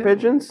how carrier when-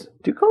 pigeons?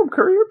 Do you call them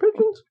courier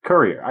pigeons?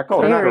 Courier. I call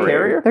it They're not courier.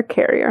 carrier? They're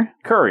carrier.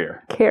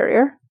 Courier.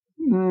 Carrier.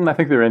 I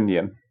think they're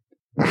Indian.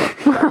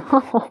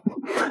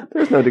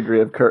 There's no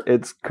degree of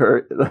it's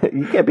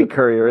you can't be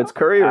courier. It's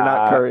curry or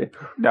not curry.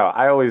 No,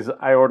 I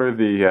order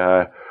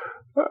the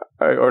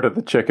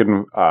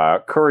chicken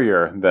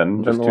courier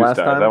than just the 2 last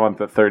stars. time? I want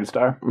the 3rd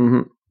star.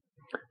 Mm-hmm.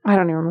 I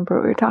don't even remember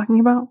what we were talking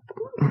about.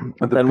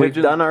 Then we've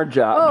done our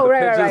job. Oh,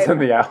 right, Pigeons right.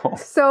 and the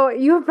owls. So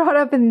you brought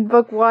up in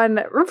book 1,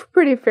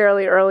 pretty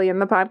fairly early in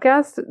the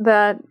podcast,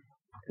 that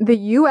the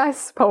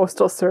U.S.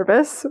 Postal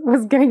Service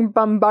was getting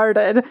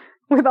bombarded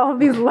with all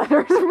these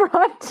letters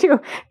brought to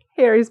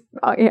Harry's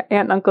aunt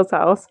and uncle's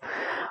house.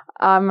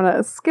 I'm going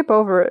to skip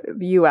over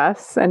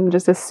U.S. and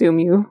just assume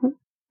you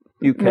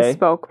UK.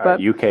 misspoke. But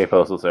UK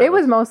Postal Service. it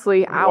was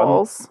mostly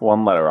owls.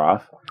 One letter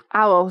off.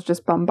 Owls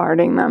just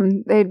bombarding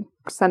them. They'd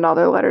send all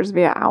their letters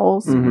via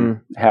owls.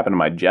 Mm-hmm. Happened to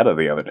my Jetta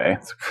the other day.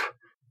 It's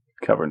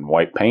covered in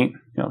white paint.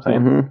 You know what I'm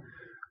saying? Mm-hmm.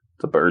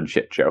 It's a bird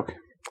shit joke.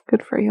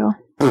 Good for you.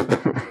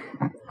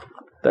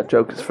 That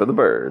joke is for the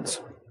birds.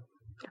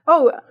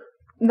 Oh,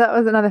 that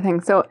was another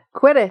thing. So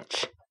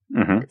Quidditch.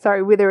 Mm-hmm.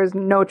 Sorry, there was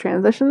no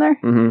transition there.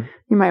 Mm-hmm.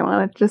 You might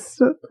want to just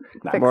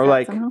fix More that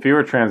like somehow.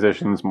 Fewer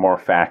transitions, more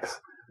facts.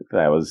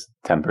 That was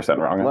 10%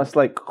 wrong. Less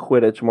like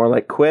Quidditch, more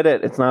like quit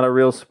it. It's not a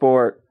real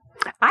sport.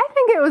 I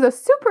think it was a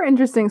super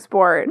interesting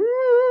sport.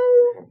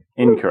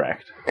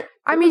 Incorrect.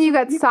 I mean, you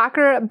got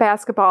soccer,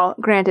 basketball.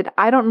 Granted,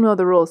 I don't know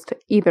the rules to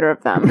either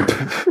of them.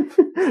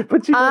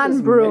 But you On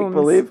just brooms. make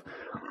believe.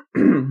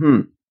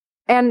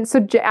 And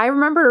so I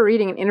remember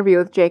reading an interview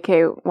with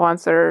J.K.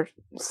 once or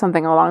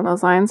something along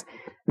those lines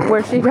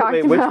where she talked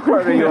Wait, which about...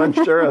 part are you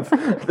unsure of?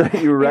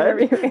 That you read?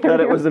 Interview. That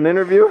it was an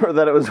interview or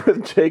that it was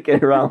with J.K.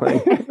 Rowling?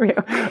 Interview.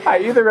 I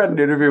either read an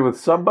interview with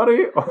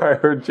somebody or I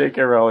heard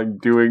J.K. Rowling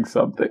doing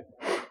something.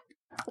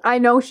 I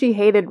know she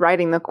hated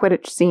writing the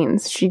Quidditch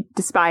scenes. She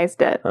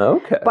despised it.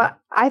 Okay. But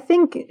I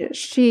think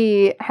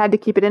she had to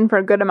keep it in for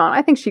a good amount.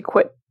 I think she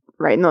quit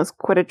writing those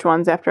Quidditch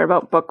ones after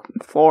about book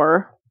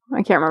 4.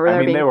 I can't remember. I there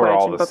mean, being they were Quidditch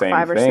all in the book same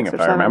 5 or thing, 6 or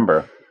if I 7.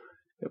 remember.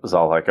 It was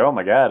all like, oh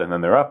my god, and then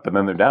they're up, and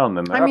then they're down, and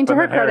then they're I up, mean, to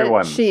and her then Harry credit,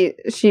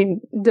 wins. she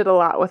did a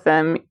lot with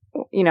them.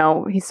 You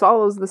know, he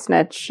swallows the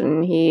snitch,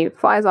 and he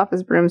flies off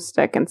his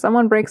broomstick, and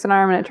someone breaks an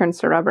arm, and it turns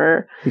to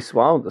rubber. He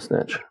swallowed the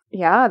snitch.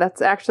 Yeah,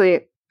 that's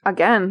actually,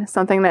 again,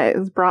 something that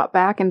is brought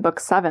back in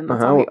book 7.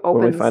 That's how he When we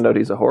opens. find out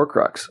he's a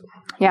Horcrux.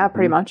 Yeah,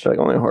 pretty much. Like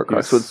only a He was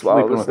Horcrux would swallow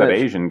sleeping the with that snitch.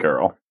 Asian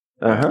girl.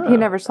 Uh-huh. He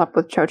never slept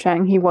with Cho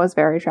Chang. He was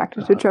very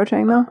attracted to Cho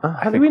Chang, though.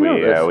 How do we know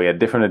this? We had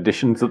different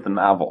editions of the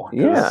novel. 'cause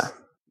Yeah.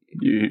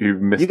 You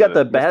missed You got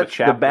the missed a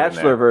chapter in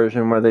Bachelor there.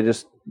 version where they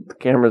just the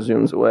camera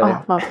zooms away.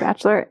 Oh, love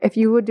Bachelor. If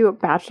you would do a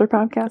Bachelor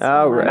podcast.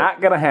 Oh, right.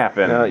 Not gonna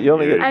happen. No, you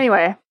only get-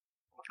 Anyway,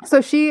 so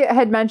she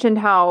had mentioned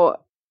how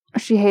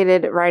she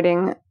hated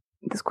writing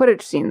these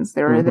Quidditch scenes.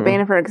 They were the Mhm.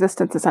 bane of her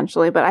existence,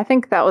 essentially. But I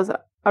think that was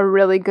a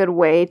really good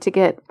way to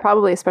get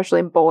probably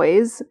especially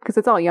boys, because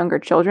it's all younger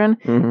children,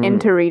 Mhm.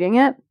 into reading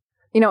it.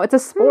 You know, it's a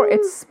sport.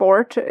 It's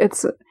sport.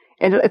 It's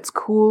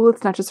cool.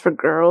 It's not just for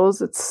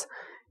girls. It's,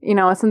 you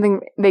know, it's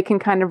something they can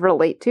kind of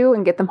relate to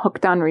and get them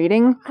hooked on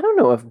reading. I don't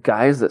know if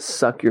guys that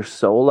suck your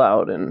soul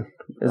out, and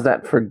is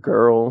that for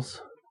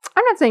girls?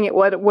 I'm not saying it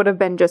would have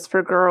been just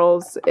for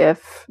girls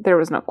if there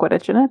was no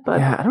Quidditch in it, but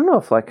Yeah, I don't know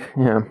if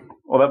yeah.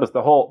 Well, that was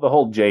the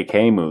whole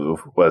JK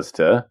move was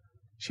to.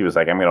 She was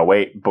like, I'm gonna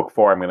wait book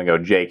 4. I'm gonna go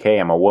JK.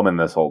 I'm a woman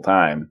this whole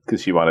time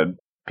because she wanted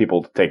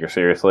people to take her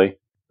seriously.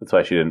 That's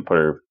why she didn't put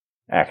her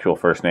actual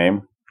first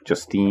name,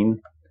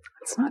 Justine.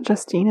 it's not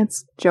Justine.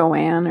 It's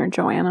Joanne or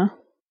Joanna.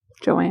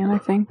 Joanne, I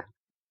think.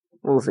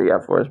 We'll see how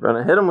for us,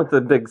 Brenna. Hit him with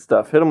the big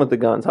stuff. Hit him with the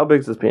guns. How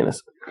big's his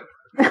penis?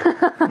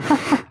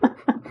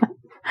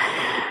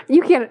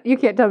 You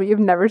can't tell me you've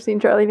never seen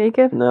Charlie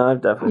naked. No,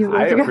 I've definitely. You've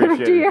I lived together for 2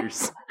 appreciate it.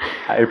 years.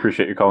 I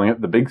appreciate you calling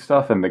it the big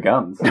stuff and the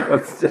guns.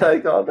 That's Did I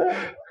call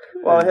that?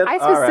 Well, I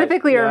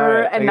specifically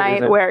remember a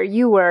night where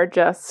you were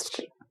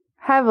just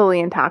heavily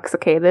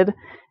intoxicated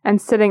and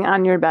sitting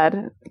on your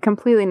bed,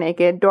 completely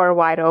naked, door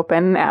wide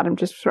open. Adam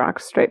just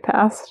walked straight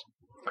past.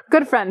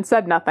 Good friend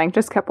said nothing,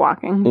 just kept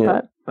walking.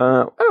 Yeah.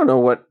 I don't know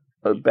what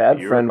a bad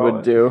You friend recall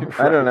would it? do.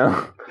 I don't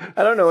know.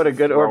 I don't know what a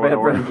good or Throw an bad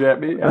orange friend. at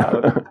me. Yeah.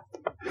 But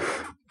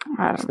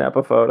I don't know. Snap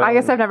a photo. I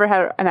guess I've never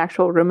had an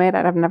actual roommate.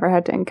 I've never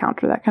had to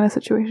encounter that kind of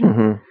situation.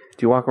 Mm-hmm.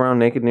 Do you walk around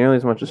naked nearly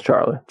as much as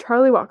Charlie?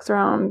 Charlie walks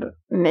around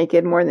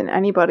naked more than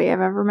anybody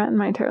I've ever met in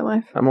my entire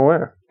life. I'm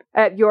aware.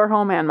 At your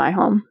home and my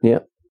home. I'm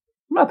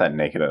not that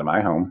naked at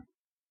my home.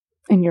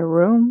 In your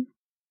room.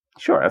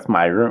 Sure, that's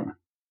my room.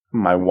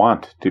 My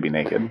want to be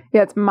naked.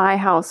 Yeah, it's my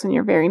house and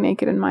you're very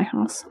naked in my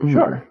house.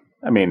 Sure.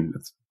 I mean,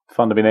 it's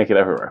fun to be naked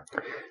everywhere.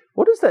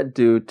 What does that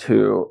do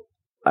to?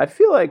 I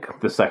feel like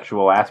The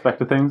sexual aspect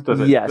of things,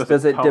 does it? yes.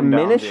 Does it tone down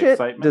diminish the it?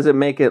 excitement? Does it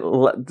make it?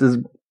 Does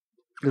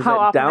How it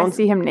often I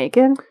see him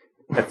naked?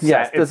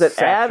 Yes. Does it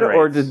add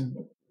or does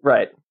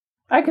right?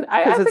 I could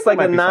Because it's like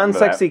a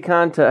non-sexy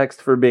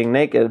context for being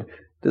naked.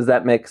 Does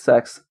that make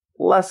sex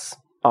less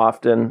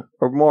often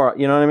or more?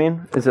 You know what I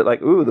mean? Is it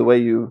like, ooh, the way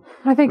you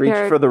I think reach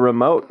there for are the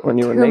remote when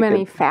you were too naked?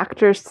 many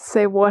factors to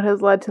say what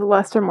has led to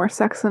less or more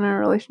sex in a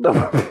relationship.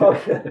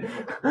 Okay.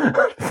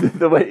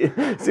 The way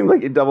it seemed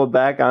like you doubled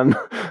back on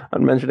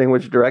mentioning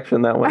which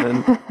direction that went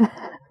in.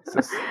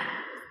 Is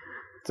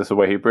this a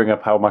way you bring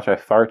up how much I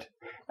fart?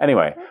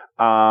 Anyway,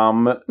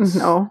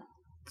 No.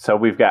 so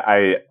we've got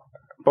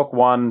book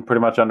 1 pretty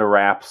much under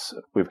wraps.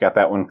 We've got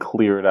that one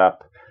cleared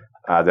up.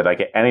 Did I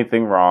get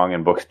anything wrong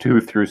in books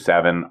 2 through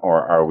 7,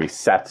 or are we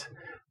set?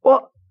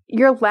 Well,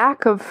 your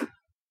lack of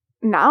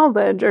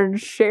knowledge or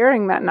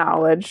sharing that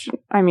knowledge,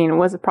 I mean,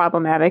 was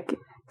problematic.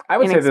 I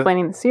would in say that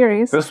explaining the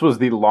series. this was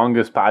the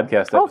longest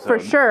podcast episode Oh, for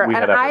sure. we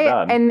had And ever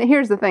done. and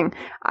here's the thing.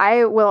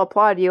 I will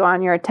applaud you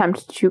on your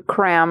attempt to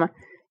cram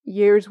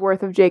years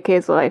worth of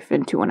JK's life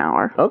into an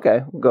hour.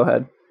 Okay, go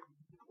ahead.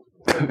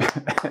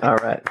 All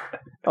right.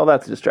 Oh,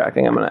 that's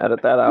distracting. I'm going to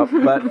edit that out.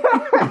 But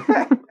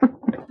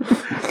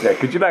Yeah,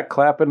 could you not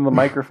clap into the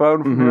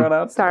microphone from here on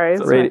out? Sorry,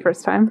 this is Radio- my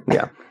first time.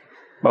 yeah.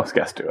 Most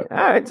guests do it. All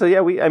right. So, yeah,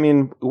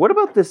 what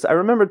about this? I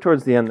remember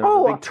towards the end there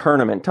was a big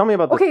tournament. Tell me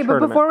about the Okay, tournament.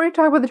 but before we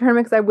talk about the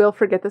tournament, because I will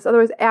forget this.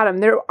 Otherwise, Adam,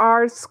 there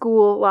are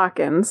school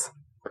lock-ins.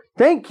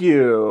 Thank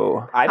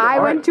you. I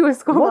went to a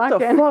school What the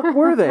lock-in. fuck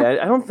were they?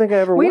 I don't think I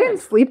ever We went.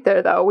 didn't sleep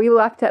there though. We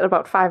left at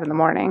about 5 a.m.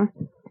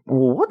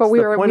 Well, what's But we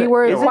the were point we of-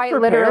 were is it quite for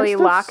literally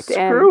parents to locked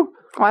in. screw?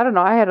 Well, I don't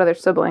know. I had other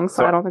siblings,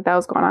 so So- I don't think that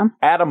was going on.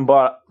 Adam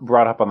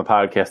brought up on the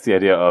podcast the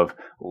idea of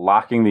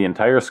locking the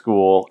entire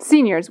school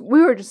Seniors.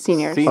 We were just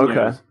seniors.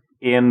 Okay.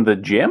 in the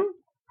gym.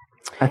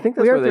 I think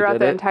that's We were where they throughout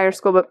did the it. entire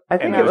school, but I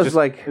think And it was just,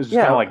 like, it was just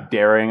kind of like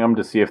daring them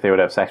to see if they would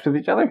have sex with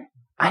each other.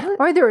 I don't,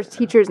 or there was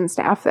teachers and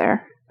staff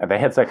there. And they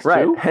had sex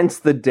right. too. Hence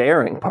the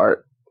daring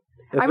part.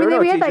 If I there mean, were no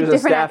we had like teachers and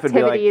different staff, it'd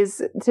be like,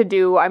 activities to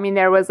do. I mean,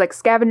 there was like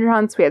scavenger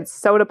hunts. We had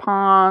soda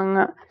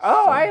pong,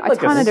 Oh, I had a like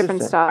ton of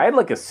different interesting. stuff. I had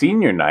like a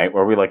senior night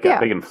where we like got Yeah.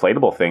 big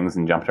inflatable things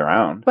and jumped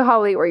around. But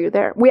how late were you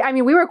there? We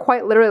were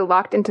quite literally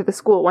locked into the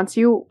school. Once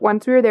we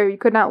were there, you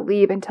could not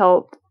leave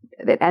until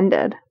it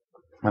ended.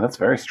 Well, that's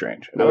very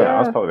strange. Yeah. I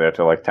was probably there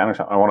till like 10 or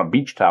something. I want a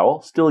beach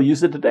towel. Still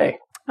use it today.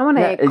 I want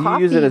yeah, a you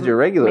use it as your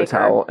regular maker.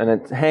 towel, and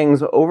it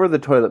hangs over the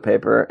toilet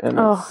paper. And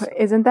Oh,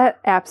 isn't that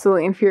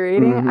absolutely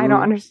infuriating? I Mhm.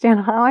 don't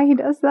understand how he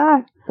does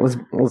that.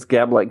 let's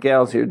gab like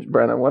gals here,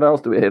 Brennan. What else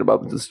do we hate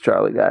about this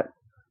Charlie guy?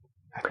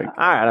 I think.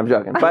 All right, I'm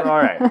joking. But All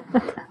right.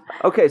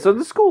 okay, so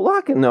the school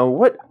lock-in, though,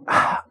 what?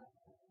 I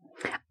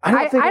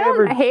don't think I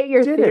ever hate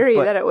your did it, theory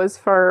but that it was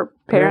for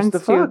parents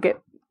parents to to fuck.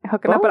 get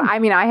hooking up. But Boom. I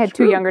mean, I had It's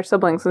two true. younger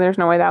siblings, so there's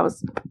no way that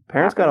was.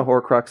 Parents got a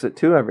Horcrux it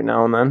too every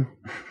now and then.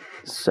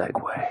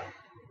 Segue.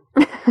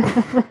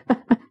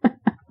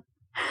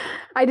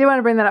 I did want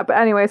to bring that up, but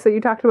anyway. So you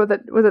talked about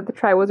was it the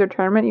Triwizard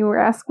tournament you were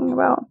asking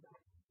about?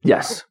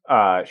 Yes.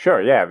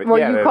 Sure. Yeah. Well,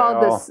 yeah, you they called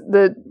all- this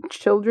the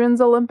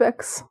Children's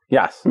Olympics.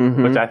 Yes,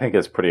 Mhm. which I think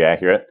is pretty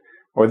accurate.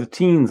 Or the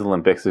Teens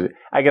Olympics.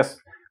 I guess,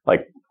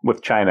 like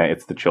with China,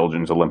 it's the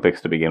Children's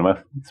Olympics to begin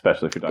with,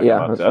 especially if you're talking Yeah,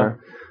 about that's fair.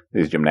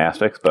 these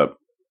gymnastics. But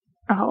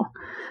Oh,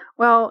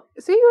 well.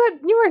 So you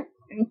weren't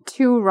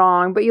too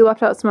wrong, but you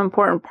left out some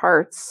important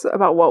parts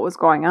about what was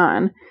going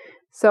on.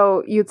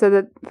 So you'd said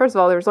that first of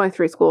all, there was only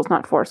 3 schools,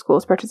 not 4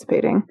 schools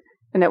participating,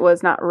 and it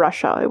was not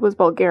Russia; it was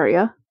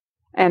Bulgaria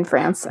and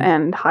France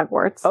and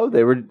Hogwarts. Oh,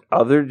 they were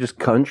other just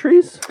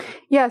countries?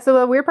 Yeah, so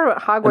the weird part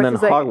about Hogwarts then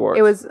is that Hogwarts.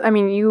 it was, I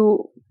mean,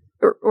 you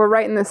were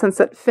right in the sense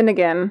that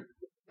Finnegan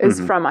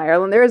is Mhm. from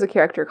Ireland. There is a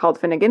character called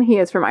Finnegan. He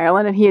is from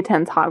Ireland and he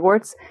attends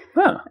Hogwarts.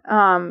 huh,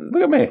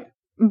 look at me.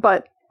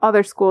 But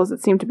other schools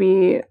that seem to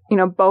be,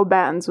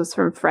 Beauxbatons was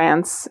from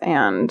France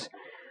and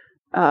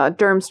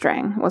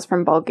Durmstrang was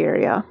from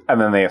Bulgaria. And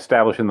then they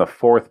established in the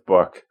 4th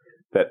book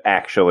that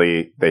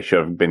actually they should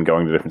have been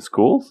going to different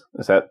schools.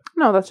 Is that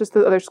No, that's just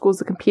the other schools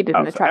that competed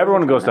in the so Triwizard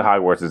everyone goes to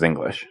tournament. Hogwarts is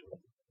English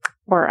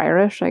Or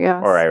Irish, I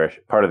guess. or Irish,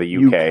 part of the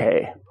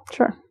UK.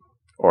 Sure.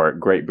 Or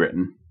Great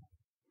Britain,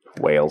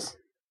 Wales.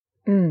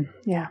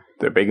 Yeah.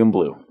 They're big and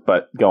blue.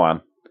 But go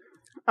on.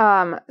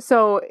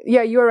 So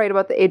yeah, you were right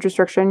about the age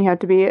restriction. You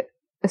had to be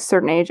a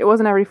certain age. It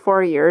wasn't every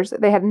 4 years.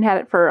 They hadn't had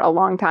it for a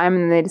long time,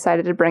 and they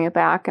decided to bring it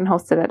back and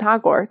host it at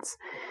Hogwarts.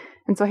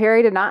 And so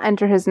Harry did not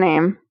enter his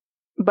name,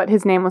 but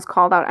his name was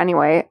called out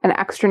anyway. An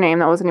extra name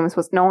that wasn't even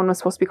no one was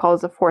supposed to be called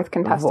as a 4th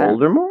contestant.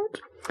 Voldemort?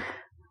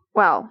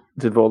 Well,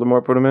 Did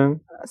Voldemort put him in?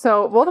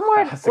 so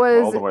Voldemort Classic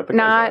was Voldemort, the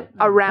not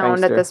guy's around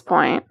prankster. at this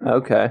point.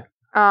 Okay.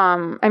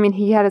 I mean,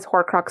 he had his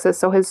Horcruxes,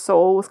 so his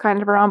soul was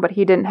kind of around, but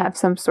he didn't have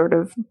some sort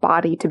of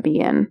body to be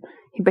in.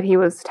 But he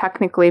was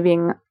technically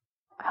being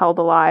held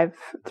alive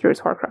through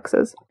his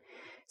Horcruxes.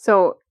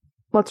 So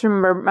let's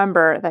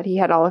remember that he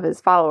had all of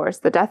his followers,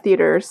 the Death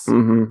Eaters,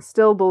 Mm-hmm.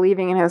 still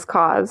believing in his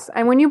cause.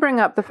 And when you bring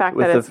up the fact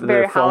With that it's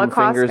very foam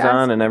Holocaust, fingers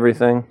on and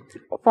everything.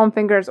 foam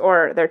fingers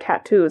or their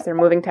tattoos, they're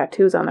moving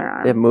tattoos on their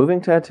arm. They have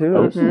moving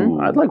tattoos.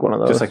 Mhm. I'd like one of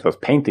those. Just like those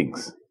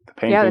paintings. The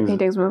paintings. Yeah, the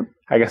paintings move.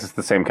 I guess it's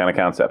the same kind of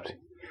concept.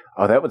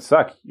 Oh, that would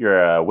suck.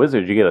 You're a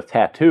wizard, you get a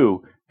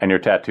tattoo, and your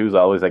tattoo's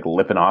always like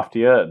lipping off to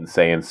you and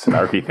saying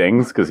snarky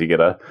things because you get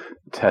a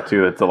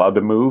tattoo that's allowed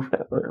to move.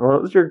 Well,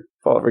 it was your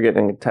fault for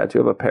getting a tattoo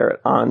of a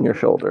parrot on your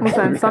shoulder.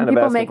 Listen, some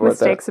people make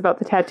mistakes about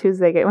the tattoos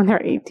they get when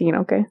they're 18,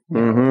 okay?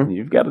 Mm-hmm.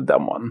 You've got a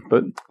dumb one,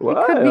 but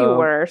It could be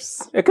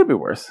worse. it could be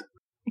worse.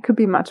 It could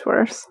be much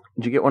worse.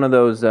 Did you get one of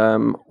those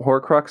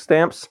Horcrux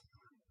stamps?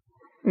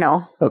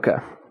 No. Okay.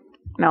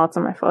 Now it's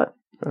on my foot.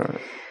 All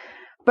right.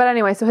 But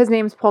anyway, so his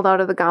name's pulled out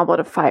of the Goblet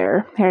of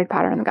Fire, Harry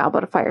Potter and the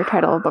Goblet of Fire,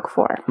 title of book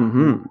 4.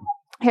 Mm-hmm.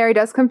 Harry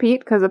does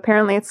compete because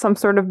apparently it's some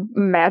sort of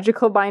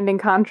magical binding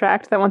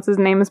contract that once his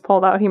name is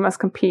pulled out, he must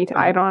compete.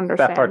 I don't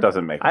understand. That part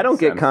doesn't make I don't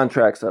get sense.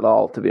 contracts at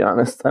all, to be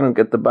honest. I don't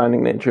get the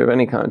binding nature of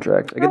any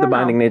contract. I get the don't know.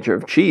 binding nature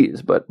of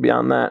cheese, but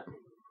beyond that,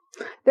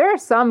 There are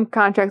some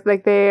contracts,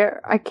 like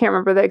I can't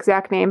remember the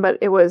exact name, but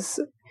it was...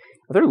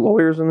 Are there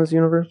lawyers in this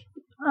universe?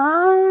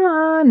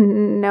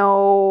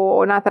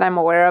 No, not that I'm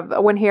aware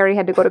of. When Harry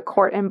had to go to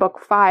court in book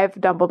 5,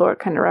 Dumbledore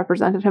kind of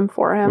represented him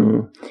for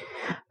him.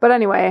 But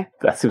anyway.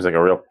 That seems like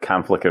a real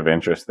conflict of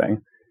interest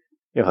thing.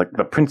 You know, like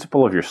the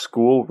principal of your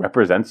school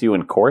represents you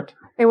in court?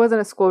 It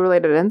wasn't a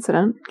school-related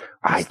incident.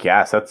 I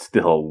guess that's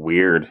still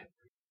weird.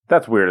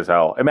 That's weird as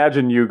hell.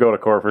 Imagine you go to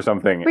court for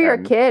something. But you're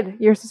a kid.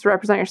 You're supposed to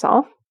represent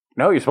yourself.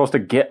 No, you're supposed to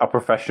get a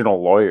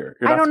professional lawyer.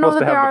 I don't know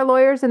that there are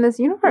lawyers in this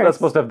universe. You're not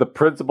supposed to have the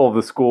principal of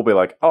the school be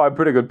like, oh, I'm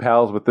pretty good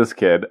pals with this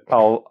kid.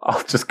 I'll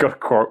just go to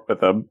court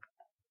with him.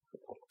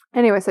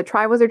 Anyway, so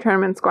Triwizard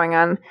Tournament's going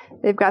on.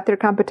 They've got their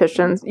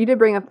competitions. You did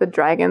bring up the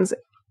dragons.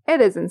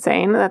 It is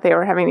insane that they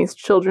were having these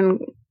children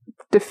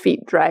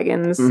defeat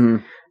dragons,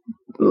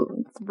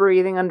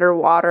 breathing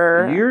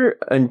underwater.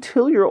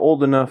 Until you're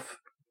old enough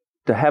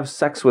to have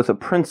sex with a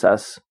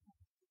princess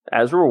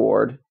as a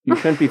reward, you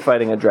shouldn't be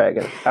fighting a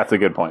dragon. That's a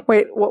good point.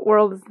 Wait, what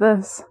world is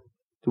this?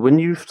 When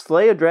you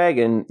slay a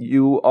dragon,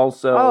 you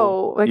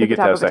also like you at the get to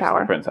top have of the sex with tower.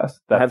 the princess.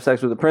 have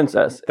sex with a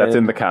princess. That's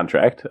And in the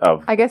contract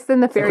of. I guess in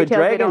the fairy if a tales,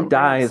 they dragon don't bring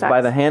dies sex.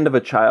 by the hand of a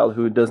child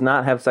who does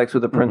not have sex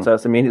with a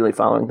princess immediately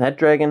following, that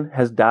dragon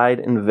has died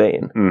in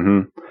vain. Mm-hmm.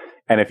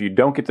 And if you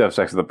don't get to have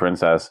sex with the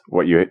princess,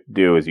 what you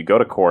do is you go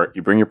to court,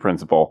 you bring your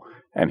principal,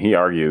 and he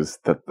argues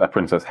that the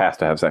princess has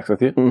to have sex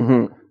with you.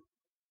 Mm-hmm.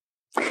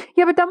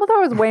 Yeah, but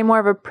Dumbledore was way more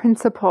of a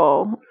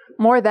principal,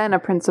 more than a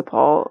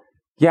principal.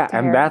 Yeah, to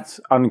and Harry. that's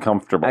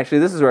uncomfortable. Actually,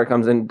 this is where it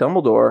comes in.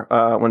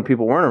 Dumbledore, when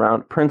people weren't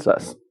around,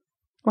 princess.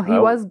 Well,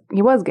 Oh.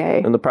 he was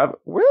gay. In the private,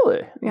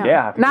 really?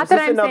 Yeah. Not Was that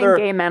this I'm another-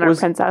 saying gay men are was-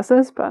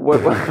 princesses, but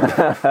What,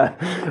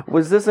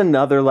 was this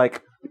another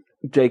like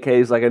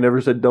JK's? Like I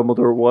never said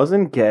Dumbledore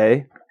wasn't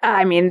gay.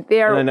 I mean, And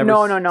they're I never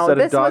no. said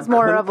a This dog was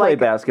more couldn't of play like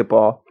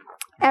basketball.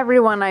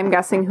 everyone. I'm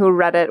guessing who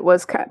read it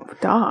was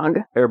dog.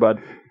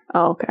 Airbud.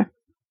 Oh, okay.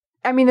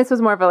 I mean, this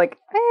was more of a like,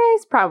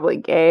 he's probably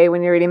gay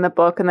when you're reading the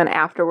book, and then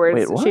afterwards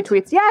Wait, what? she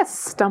tweets,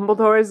 yes,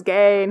 Dumbledore is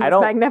gay and I he's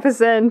don't-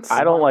 magnificent.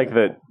 I don't like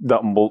that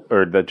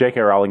that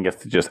J.K. Rowling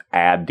gets to just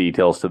add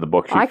details to the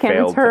book she Why can't?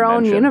 failed It's her to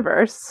own mention.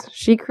 universe.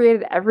 She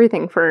created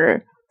everything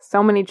for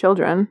so many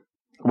children.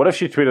 What if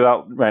she tweeted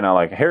out right now,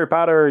 like, Harry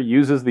Potter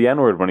uses the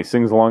N-word when he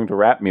sings along to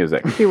rap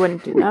music? She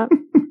wouldn't do that.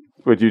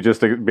 Would you just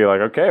be like,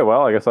 okay,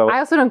 well, I guess I'll... I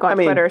also don't go on I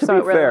mean, Twitter, to so be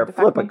it really fair, wouldn't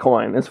flip affect a me.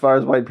 coin. As far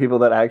as white people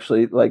that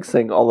actually like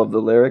sing all of the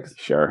lyrics,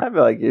 Sure. I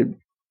feel like you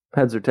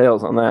heads or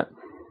tails on that.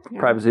 Yeah.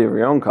 Privacy of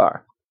your own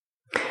car.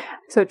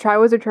 So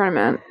Triwizard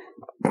Tournament.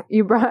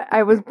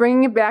 I was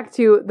bringing it back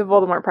to the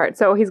Voldemort part.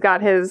 So he's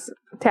got his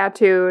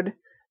tattooed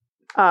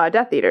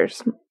Death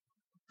Eaters.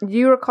 Do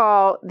you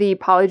recall the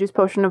Polyjuice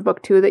potion of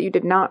book 2 that you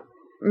did not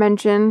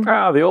mention?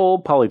 Ah, the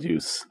old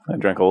polyjuice. I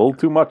drank a little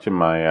too much in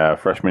my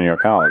freshman year of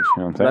college.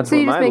 You know what I'm saying? That's So where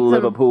you just my make some-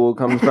 Liverpool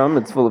comes from.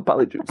 It's full of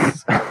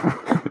polyjuice.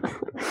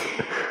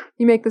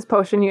 You make this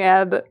potion, you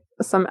add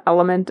some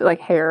element, like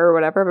hair or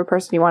whatever, of a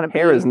person you want to be.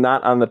 Hair is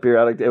not on the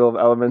periodic table of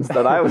elements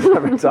that I was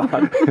ever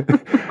taught.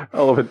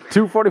 Element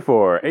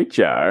 244,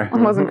 HR. I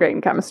wasn't great in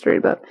chemistry,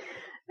 but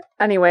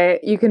anyway,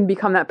 you can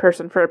become that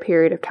person for a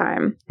period of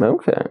time.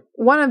 Okay.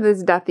 One of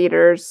these Death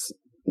Eaters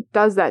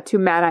does that to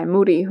Mad-Eye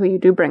Moody, who you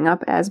do bring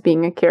up as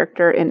being a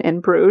character in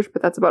Bruges,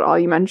 but that's about all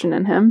you mention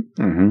in him.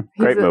 Mm-hmm.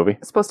 He's Great movie.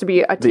 Supposed to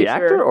be a teacher. The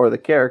actor or the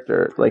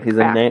character? Like he's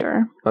a name.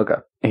 actor. Okay.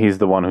 He's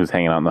the one who's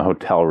hanging out in the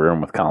hotel room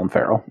with Colin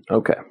Farrell.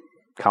 Okay.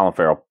 Colin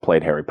Farrell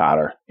played Harry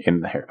Potter in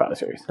the Harry Potter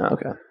series.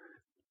 Okay.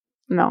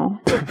 No.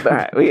 All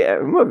right.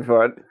 Moving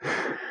forward.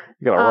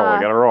 You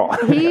gotta roll.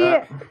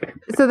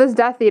 So this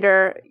Death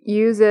Eater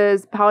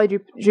uses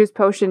Polyjuice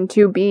Potion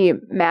to be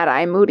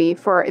Mad-Eye Moody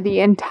for the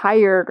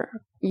entire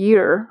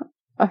year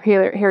of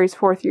Harry's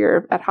 4th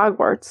year at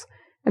Hogwarts.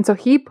 And so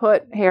he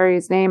put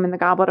Harry's name in the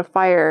Goblet of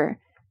Fire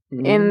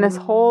in this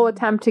whole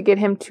attempt to get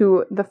him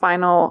to the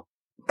final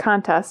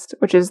contest,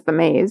 which is the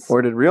maze.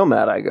 Where did real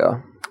Mad Eye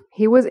go?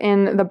 He was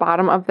in the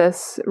bottom of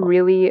this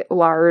really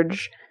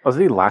large... Was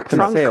he locked in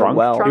Trunk? a trunk?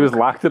 Well. He was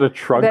locked in a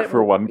trunk That-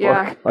 for one book.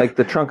 yeah. Like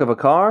the trunk of a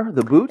car,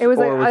 the boot, It was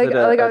or like, was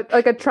it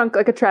like a trunk,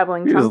 like a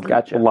traveling He was trunk.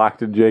 Gotcha.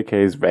 locked in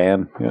JK's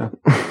van. Yeah.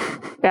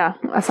 Yeah,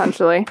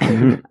 essentially.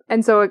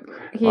 And so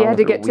he Along had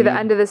to with get the to the weed.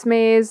 end of this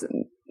maze.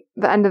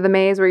 The end of the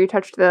maze where you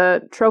touched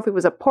the trophy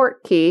was a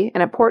port key,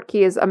 and a port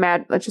key is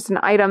it's just an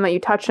item that you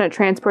touch and it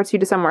transports you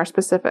to somewhere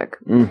specific.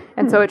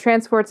 And so it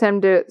transports him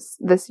to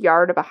this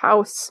yard of a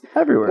house.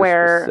 everywhere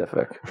where-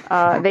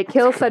 specific. They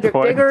kill Cedric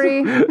Point.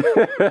 Diggory.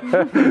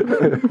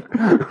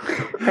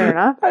 Fair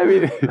enough. I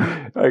mean,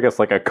 I guess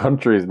like a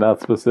country is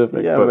not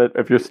specific. Yeah, but but-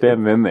 if you're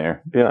standing in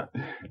there, Yeah.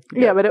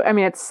 Yeah, but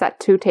it's set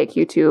to take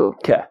you to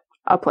Okay.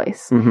 a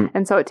place. Mhm.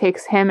 And so it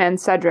takes him and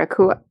Cedric,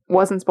 who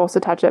wasn't supposed to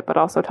touch it, but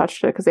also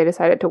touched it because they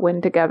decided to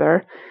win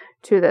together,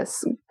 to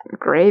this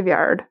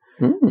graveyard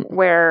Mm.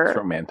 where it's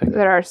romantic.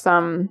 there are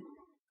some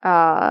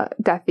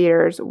Death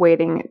Eaters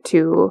waiting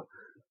to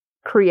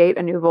create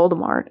a new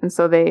Voldemort. And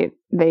so they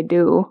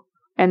do.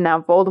 And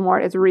now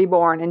Voldemort is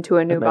reborn into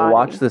a new And they body.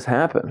 watch this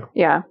happen.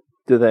 Yeah.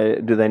 Do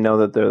they know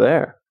that they're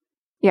there?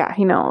 Yeah,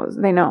 he knows.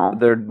 They know.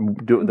 They're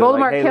Voldemort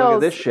like, hey, kills, look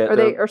at this shit.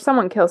 or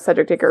someone kills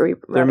Cedric Diggory.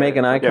 They're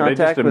making eye Yeah, they just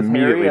contact with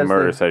immediately Harry as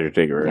murder they... Cedric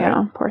Diggory, right?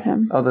 Yeah, poor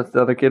him. Oh, that's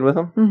the other kid with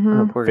him?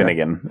 Mhm. Oh, poor guy.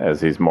 Finnegan,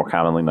 as he's more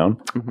commonly known.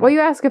 Well,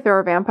 you ask if there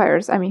were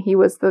vampires. I mean, he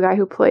was the guy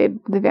who played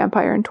the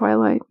vampire in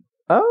Twilight.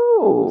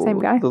 Oh. Same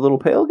guy. The little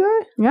pale guy?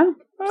 Yeah,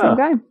 Oh. same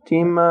guy.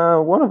 Team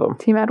one of them.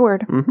 Team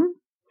Edward. Mm-hmm.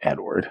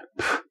 Edward.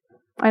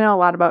 I know a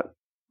lot about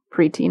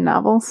preteen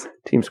novels.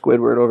 Team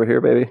Squidward over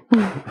here, baby.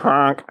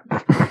 Honk.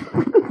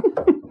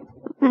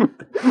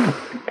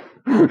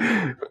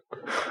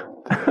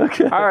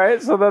 Okay. All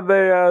right, so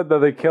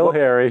then they kill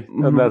Harry,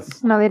 and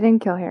that's No, they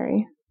didn't kill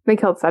Harry. They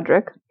killed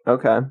Cedric.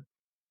 Okay.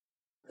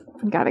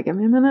 Gotta give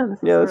me a minute.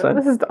 Yeah, that's fine.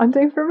 This is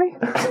daunting for me.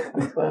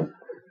 That's fine.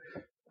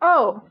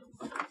 Oh.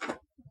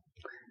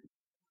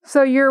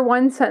 So your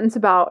one sentence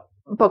about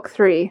book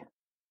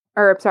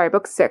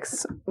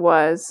 6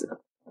 was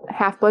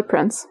Half-Blood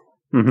Prince.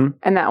 Mhm.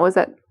 And that was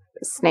that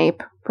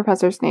Snape,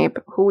 Professor Snape,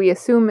 who we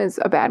assume is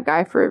a bad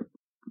guy for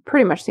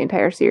pretty much the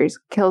entire series,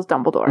 kills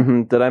Dumbledore.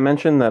 Mhm. Did I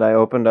mention that I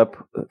opened up,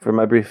 for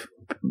my brief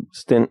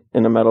stint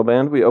in a metal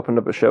band, we opened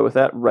up a show with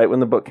that right when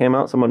the book came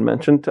out? Someone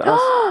mentioned to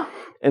us.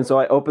 And so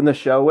I opened the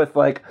show with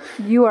like,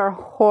 You are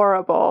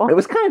horrible. it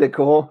was kind of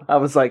cool. I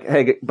was like,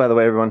 hey, by the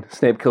way, everyone,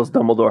 Snape kills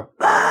Dumbledore.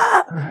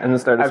 And then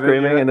started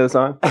screaming into the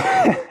song.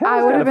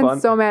 I would have been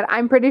so mad.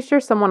 I'm pretty sure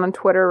someone on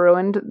Twitter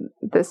ruined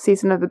this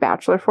season of The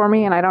Bachelor for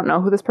me, and I don't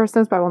know who this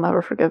person is, but I will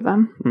never forgive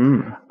them.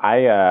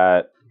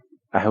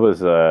 I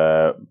was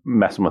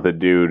messing with a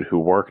dude who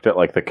worked at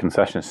like the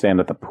concession stand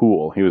at the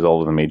pool. He was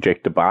older than me,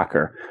 Jake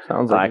DeBacher.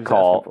 Sounds And like he's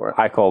asking for it.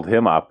 I called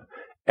him up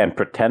and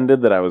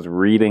pretended that I was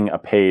reading a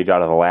page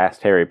out of the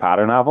last Harry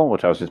Potter novel,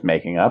 which I was just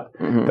making up.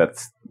 Mhm.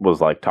 That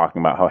was like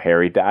talking about how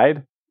Harry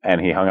died. And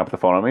he hung up the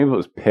phone on me, but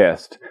was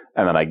pissed.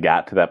 And then I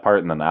got to that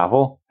part in the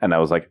novel, and I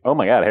was like, oh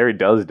my god, Harry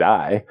does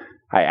die.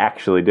 I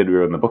actually did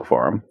ruin the book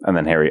for him. And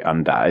then Harry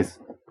undies.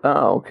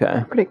 Oh,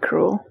 okay. Pretty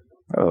cruel.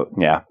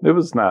 Yeah, it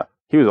was not...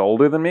 He was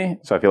older than me,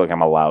 so I feel like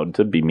I'm allowed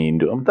to be mean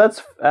to him.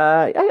 That's,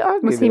 I'll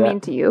Was give he you that. mean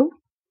to you?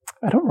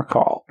 I don't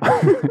recall.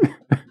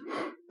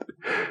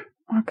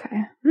 Okay.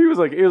 He was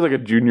like a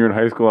junior in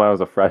high school, and I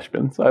was a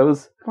freshman. So I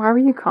was... Why were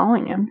you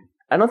calling him?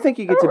 I don't think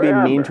you get to I be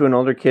don't mean remember. to an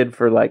older kid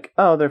for like,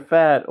 oh, they're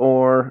fat,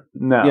 or,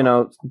 No. you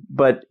know,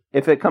 but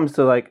if it comes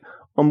to like,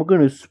 I'm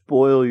going to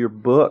spoil your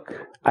book.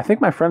 I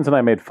think my friends and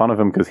I made fun of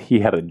him because he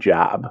had a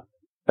job.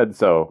 And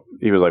so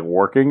he was like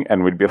working,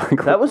 and we'd be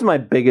like... That was my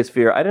biggest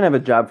fear. I didn't have a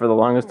job for the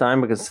longest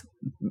time because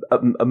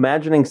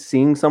imagining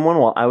seeing someone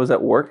while I was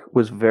at work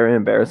was very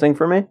embarrassing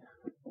for me.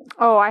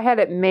 Oh, I had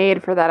it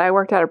made for that. I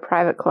worked at a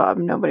private club.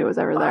 Nobody was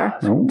ever there.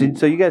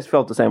 So you guys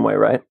felt the same way,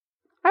 right?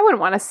 I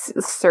wouldn't want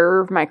to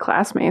serve my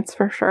classmates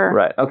for sure.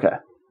 Right. Okay.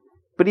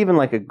 But even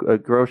like a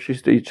grocery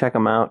store, you check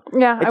them out.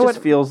 Yeah, It I just would.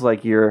 feels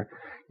like you're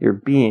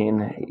working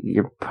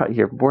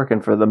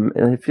for them.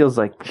 It feels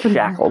like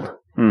shackled.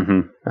 Mm-hmm.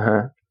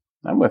 Uh-huh.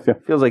 I'm with you.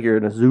 It feels like you're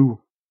in a zoo.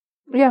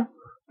 Yeah,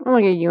 I'm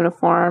like a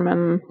uniform,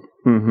 and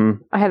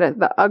Mm-hmm. I had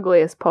the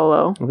ugliest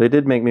polo. They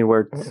did make me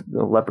wear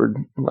the leopard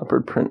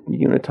print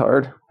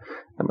unitard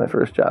at my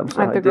first job,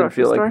 so At the I did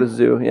grocery feel like store? the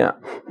zoo. Yeah.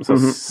 So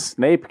Mhm.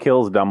 Snape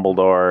kills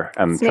Dumbledore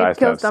and Snape tries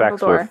to have kills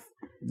sex Dumbledore. with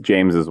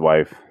James's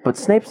wife. But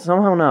Snape's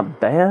somehow not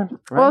bad,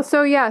 right? Well,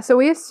 so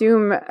we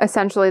assume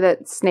essentially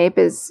that Snape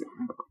is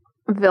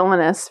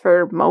villainous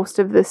for most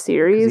of the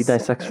series. 'Cause he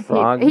dissects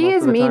frogs He most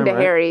is of the mean time, to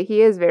right? Harry.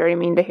 He is very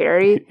mean to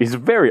Harry. He's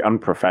very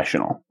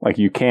unprofessional. Like,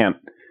 you can't...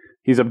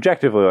 He's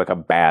objectively like a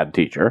bad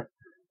teacher.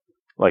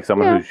 Like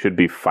someone Yeah. who should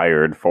be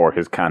fired for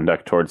his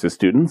conduct towards his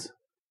students.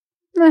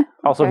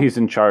 Also, okay. he's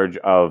in charge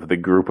of the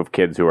group of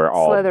kids who are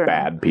all Slytherin.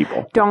 bad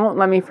people. Don't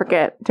let me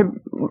forget to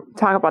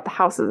talk about the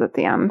houses at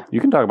the end. You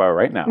can talk about it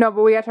right now. No,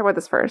 but we gotta talk about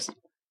this first.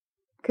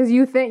 Because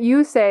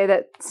you say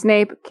that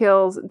Snape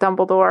kills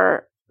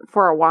Dumbledore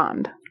for a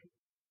wand.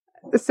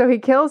 So he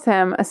kills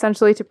him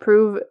essentially to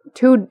prove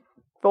to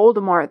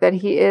Voldemort that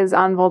he is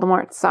on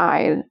Voldemort's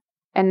side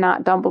and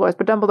not Dumbledore's.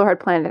 But Dumbledore had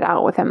planned it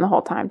out with him the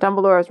whole time.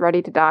 Dumbledore was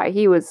ready to die.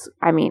 He was,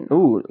 I mean,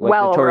 Ooh, like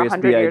well over Notorious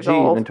 100 years B.I.G.,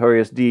 old.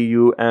 Notorious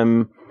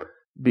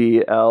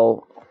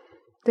D-U-M-B-L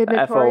did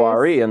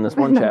F-O-R-E in this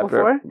one No, chapter.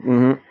 before?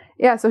 Mm-hmm.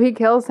 Yeah, so he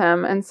kills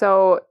him, and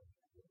so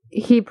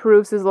he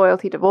proves his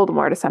loyalty to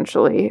Voldemort,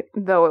 essentially,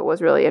 though it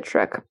was really a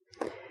trick.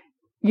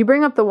 You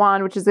bring up the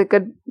wand, which is a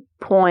good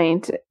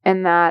point,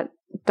 in that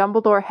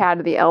Dumbledore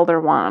had the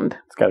Elder Wand,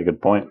 It's got a good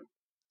point.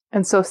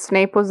 and so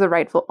Snape was the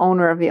rightful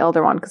owner of the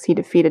Elder Wand because he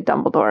defeated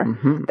Dumbledore.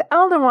 Mm-hmm. The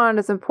Elder Wand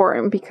is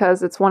important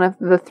because it's one of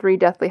the 3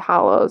 Deathly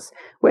Hallows,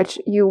 which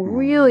you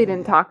really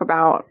didn't talk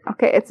about.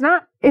 Okay, it's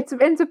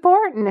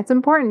important. It's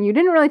important. You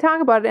didn't really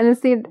talk about it, and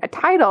it's the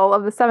title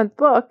of the 7th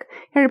book,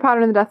 Harry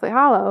Potter and the Deathly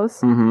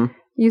Hallows. Mm-hmm.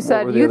 You What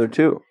said were the other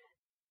two?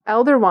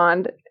 Elder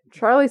Wand.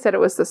 Charlie said it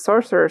was the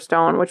Sorcerer's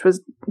Stone, which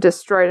was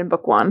destroyed in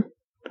book 1.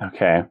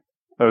 Okay.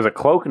 There was a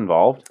cloak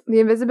involved. The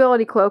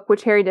invisibility cloak,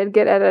 which Harry did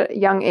get at a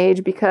young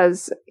age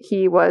because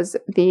he was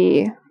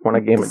the When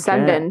I gave it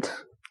descendant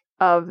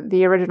of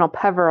the original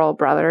Peverell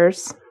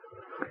brothers.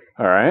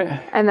 All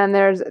right. And then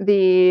there's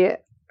the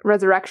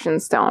Resurrection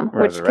Stone,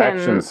 which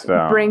Resurrection can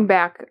Stone. bring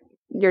back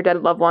your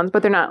dead loved ones,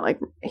 but they're not like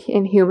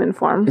in human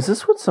form. Is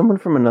this what someone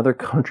from another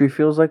country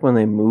feels like when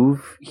they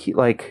move? I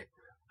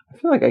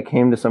feel like I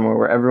came to somewhere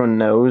where everyone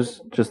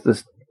knows just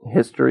this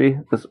history,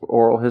 this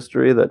oral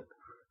history that.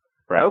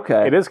 Right.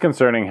 Okay. It is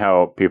concerning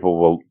how people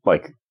will,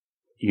 like,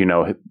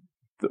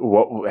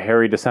 what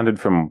Harry descended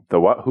from the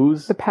what?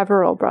 Who's? The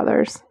Peveril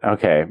brothers.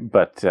 Okay,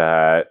 but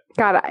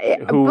God,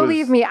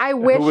 believe me, I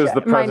wish. who was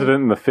the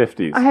president in the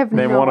 50s? I have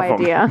Name no one of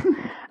them. idea.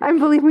 And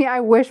believe me, I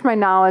wish my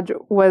knowledge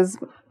was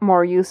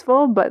more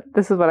useful, but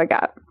this is what I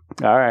got.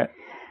 All right.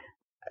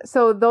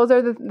 So those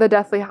are the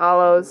Deathly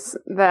Hallows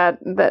that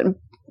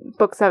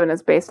Book 7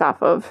 is based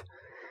off of.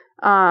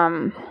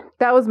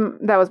 That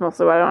was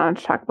mostly what I wanted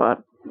to talk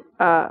about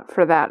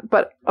for that.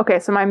 But okay,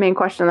 so my main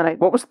question that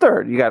What was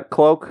third? You got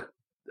Cloak,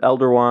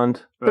 Elder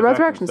Wand. the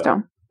Resurrection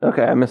Stone.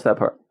 Okay, I missed that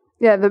part.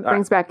 Yeah, that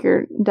brings back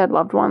your dead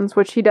loved ones,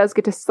 which he does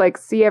get to like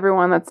see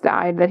everyone that's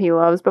died that he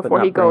loves before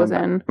not he goes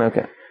bring in, them back.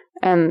 Okay.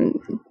 and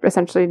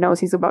essentially knows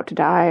he's about to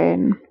die.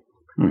 And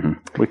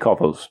We call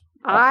those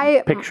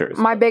pictures.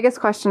 My biggest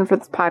question for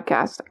this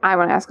podcast, I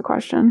want to ask a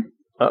question.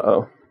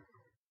 Uh-oh.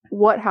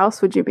 What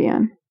house would you be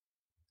in?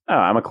 Oh,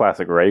 I'm a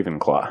classic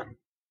Ravenclaw.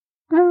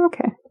 Oh,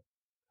 okay.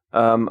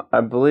 I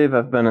believe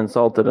I've been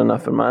insulted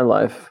enough in my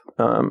life.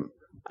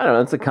 I don't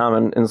know. It's a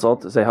common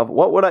insult to say.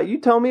 What would I? You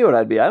tell me what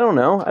I'd be. I don't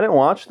know. I didn't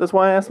watch. That's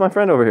why I asked my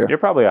friend over here. You're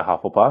probably a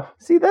Hufflepuff.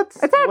 See,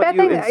 that's It's not a what bad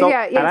you thing. insult-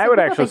 Yeah, And I some would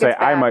people actually think say it's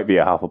I bad. might be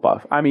a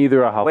Hufflepuff. I'm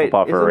either a Hufflepuff Wait, or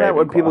a isn't that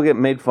what Ravenclaw. people get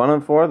made fun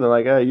of for? They're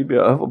like, "Oh, you'd be a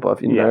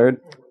Hufflepuff, you Yeah. nerd."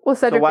 Well,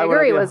 Cedric why would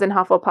I Diggory be a- was in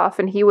Hufflepuff,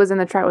 and he was in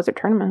the Triwizard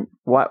Tournament.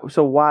 Why?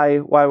 So why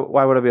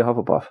would I be a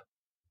Hufflepuff?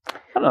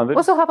 I don't know.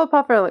 Well, so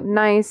Hufflepuff are like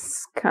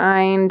nice,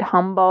 kind,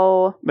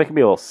 humble, They can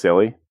be a little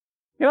silly.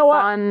 You know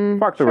what? fun.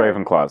 Fuck the Sure.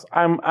 Ravenclaws.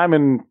 I'm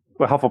in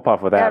the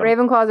Hufflepuff with Yeah, Adam.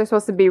 Ravenclaws are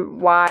supposed to be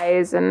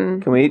wise,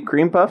 and Can we eat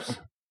cream puffs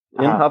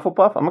in Uh-huh.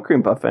 Hufflepuff? I'm a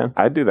cream puff fan,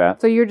 I'd do that.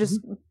 so you're just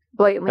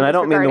blatantly. and I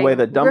don't mean the way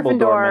that disregarding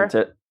Dumbledore Gryffindor meant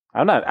it.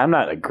 I'm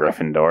not a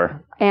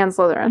Gryffindor. and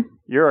Slytherin.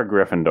 You're a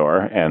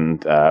Gryffindor,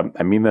 and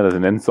I mean that as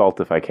an insult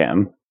if I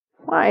can.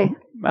 Why?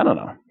 I don't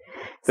know.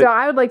 So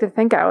I would like to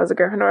think I was a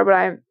Gryffindor, but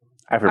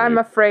I'm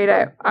afraid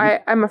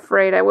I'm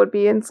afraid I would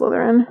be in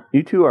Slytherin.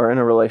 You two are in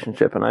a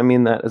relationship, and I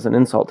mean that as an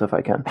insult if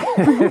I can.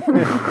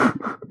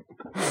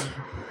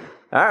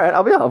 All right,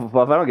 I'll be a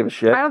Hufflepuff. I don't give a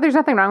shit. There's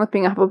nothing wrong with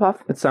being a Hufflepuff.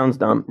 It sounds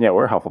dumb. Yeah,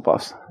 we're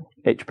Hufflepuffs.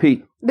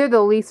 HP. They're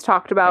the least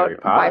talked about Harry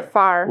Potter. by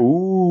far.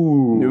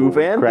 Ooh. New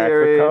fan crack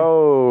theory. the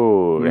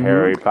code. Mhm.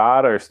 Harry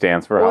Potter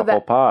stands for Well,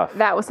 Hufflepuff.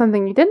 That was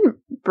something you didn't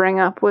bring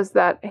up, was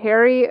that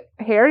Harry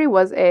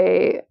was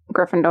a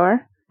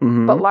Gryffindor,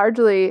 Mm-hmm. but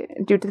largely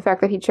due to the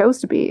fact that he chose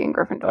to be in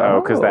Gryffindor.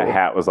 Oh, because that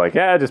hat was like,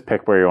 yeah, just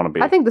pick where you want to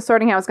be. I think the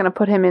Sorting Hat was going to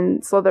put him in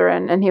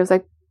Slytherin, and he was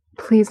like,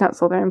 please not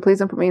Slytherin, please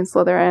don't put me in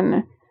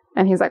Slytherin.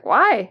 And he's like,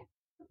 why?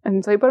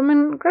 And so he put him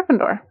in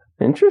Gryffindor.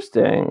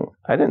 Interesting.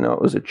 I didn't know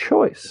it was a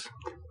choice.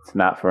 It's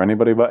not for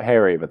anybody but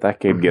Harry, but that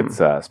kid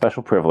gets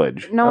special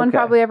privilege. No one Okay.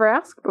 probably ever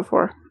asked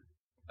before.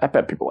 I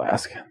bet people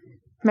ask.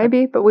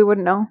 Maybe, but we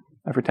wouldn't know.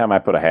 Every time I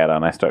put a hat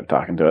on, I start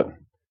talking to it.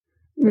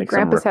 Your Make some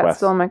grandpa's hat's requests.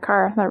 still in my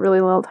car. That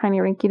really little tiny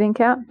rinky-dink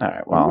hat. All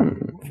right, well,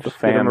 the Just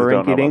fans give him a don't know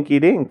rinky about- dinky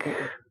dink.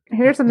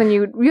 Here's something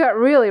you got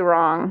really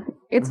wrong.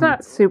 It's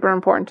not super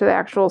important to the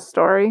actual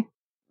story,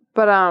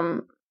 but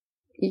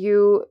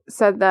you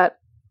said that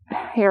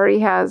Harry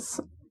has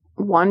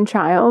one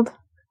child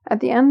at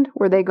the end,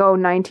 where they go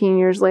 19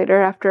 years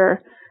later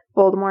after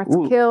Voldemort's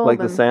Ooh, killed. like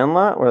The and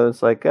Sandlot, where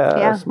it's like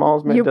Yeah.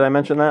 Smalls. You- Did I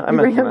mention that? I you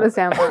bring mentioned up the that.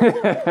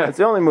 Sandlot. It's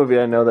the only movie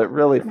I know that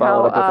really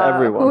followed How, up with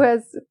everyone. who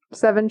has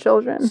 7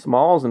 children.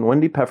 Smalls and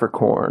Wendy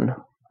Peppercorn,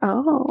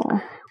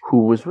 Oh,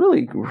 who was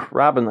really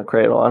robbing the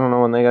cradle. I don't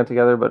know when they got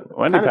together, but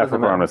Wendy kinda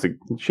doesn't Peppercorn matter.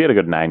 she had a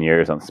good 9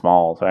 years on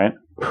Smalls, right?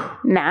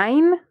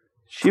 9?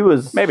 She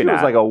was Maybe she was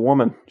not. like a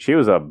woman. She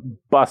was a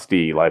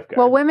busty lifeguard.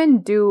 Well, women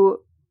do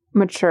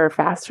mature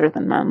faster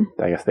than men.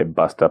 I guess they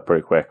bust up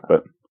pretty quick,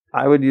 but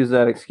I would use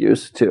that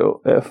excuse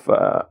too if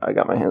I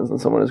got my hands on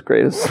someone as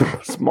great as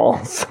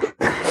Smalls.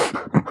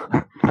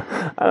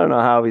 I don't know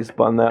how he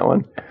spun that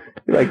one.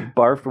 He like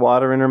barfed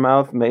water in her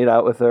mouth, made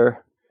out with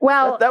her.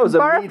 Well, That was a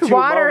Me barfed Too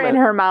water moment. in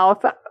her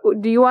mouth.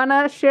 Do you want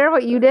to share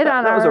what you did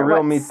on That was our a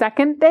real Me-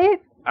 second date?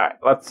 all right,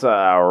 let's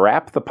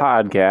wrap the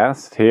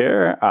podcast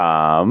here.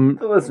 The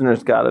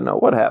listeners got to know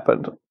what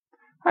happened.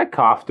 I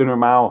coughed in her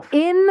mouth.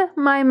 In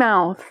my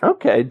mouth.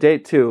 Okay,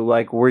 date 2.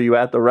 Like, were you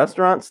at the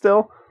restaurant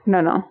still?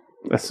 No.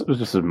 This was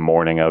just a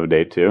morning of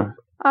day 2.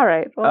 All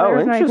right. Well, Oh,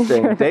 there's no way to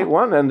interesting. share Date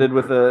 1 ended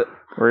with a.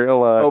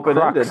 Real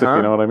Open-ended, crux, if huh?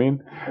 you know what I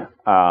mean.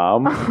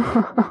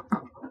 that.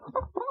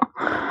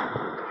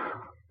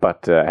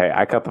 But hey,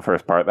 I cut the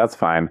first part. That's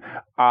fine.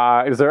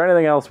 Is there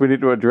anything else we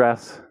need to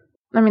address?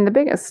 I mean, the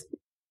biggest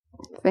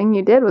thing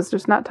you did was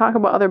just not talk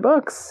about other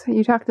books.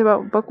 You talked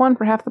about book 1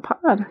 for half the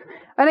pod.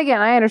 And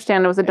again, I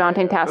understand it was a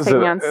daunting task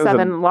taking on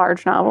 7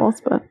 large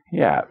novels, but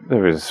Yeah,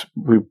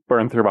 we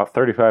burned through about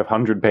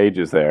 3,500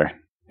 pages there,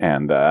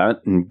 and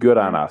good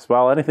on us.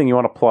 Well, anything you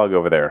want to plug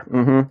over there?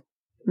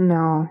 Mm-hmm.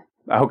 no.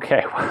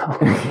 Okay, well,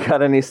 You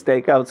got any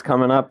stakeouts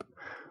coming up?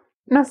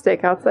 No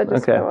steakouts. I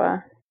just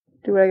go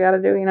do what I got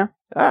to do, you know?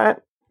 All right.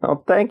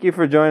 Well, thank you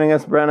for joining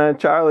us, Brenna.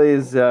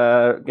 Charlie's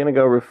going to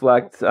go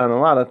reflect on a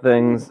lot of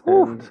things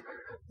and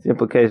the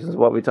implications of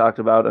what we talked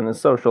about in his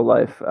social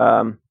life.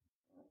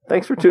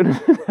 Thanks for tuning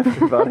in,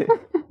 everybody.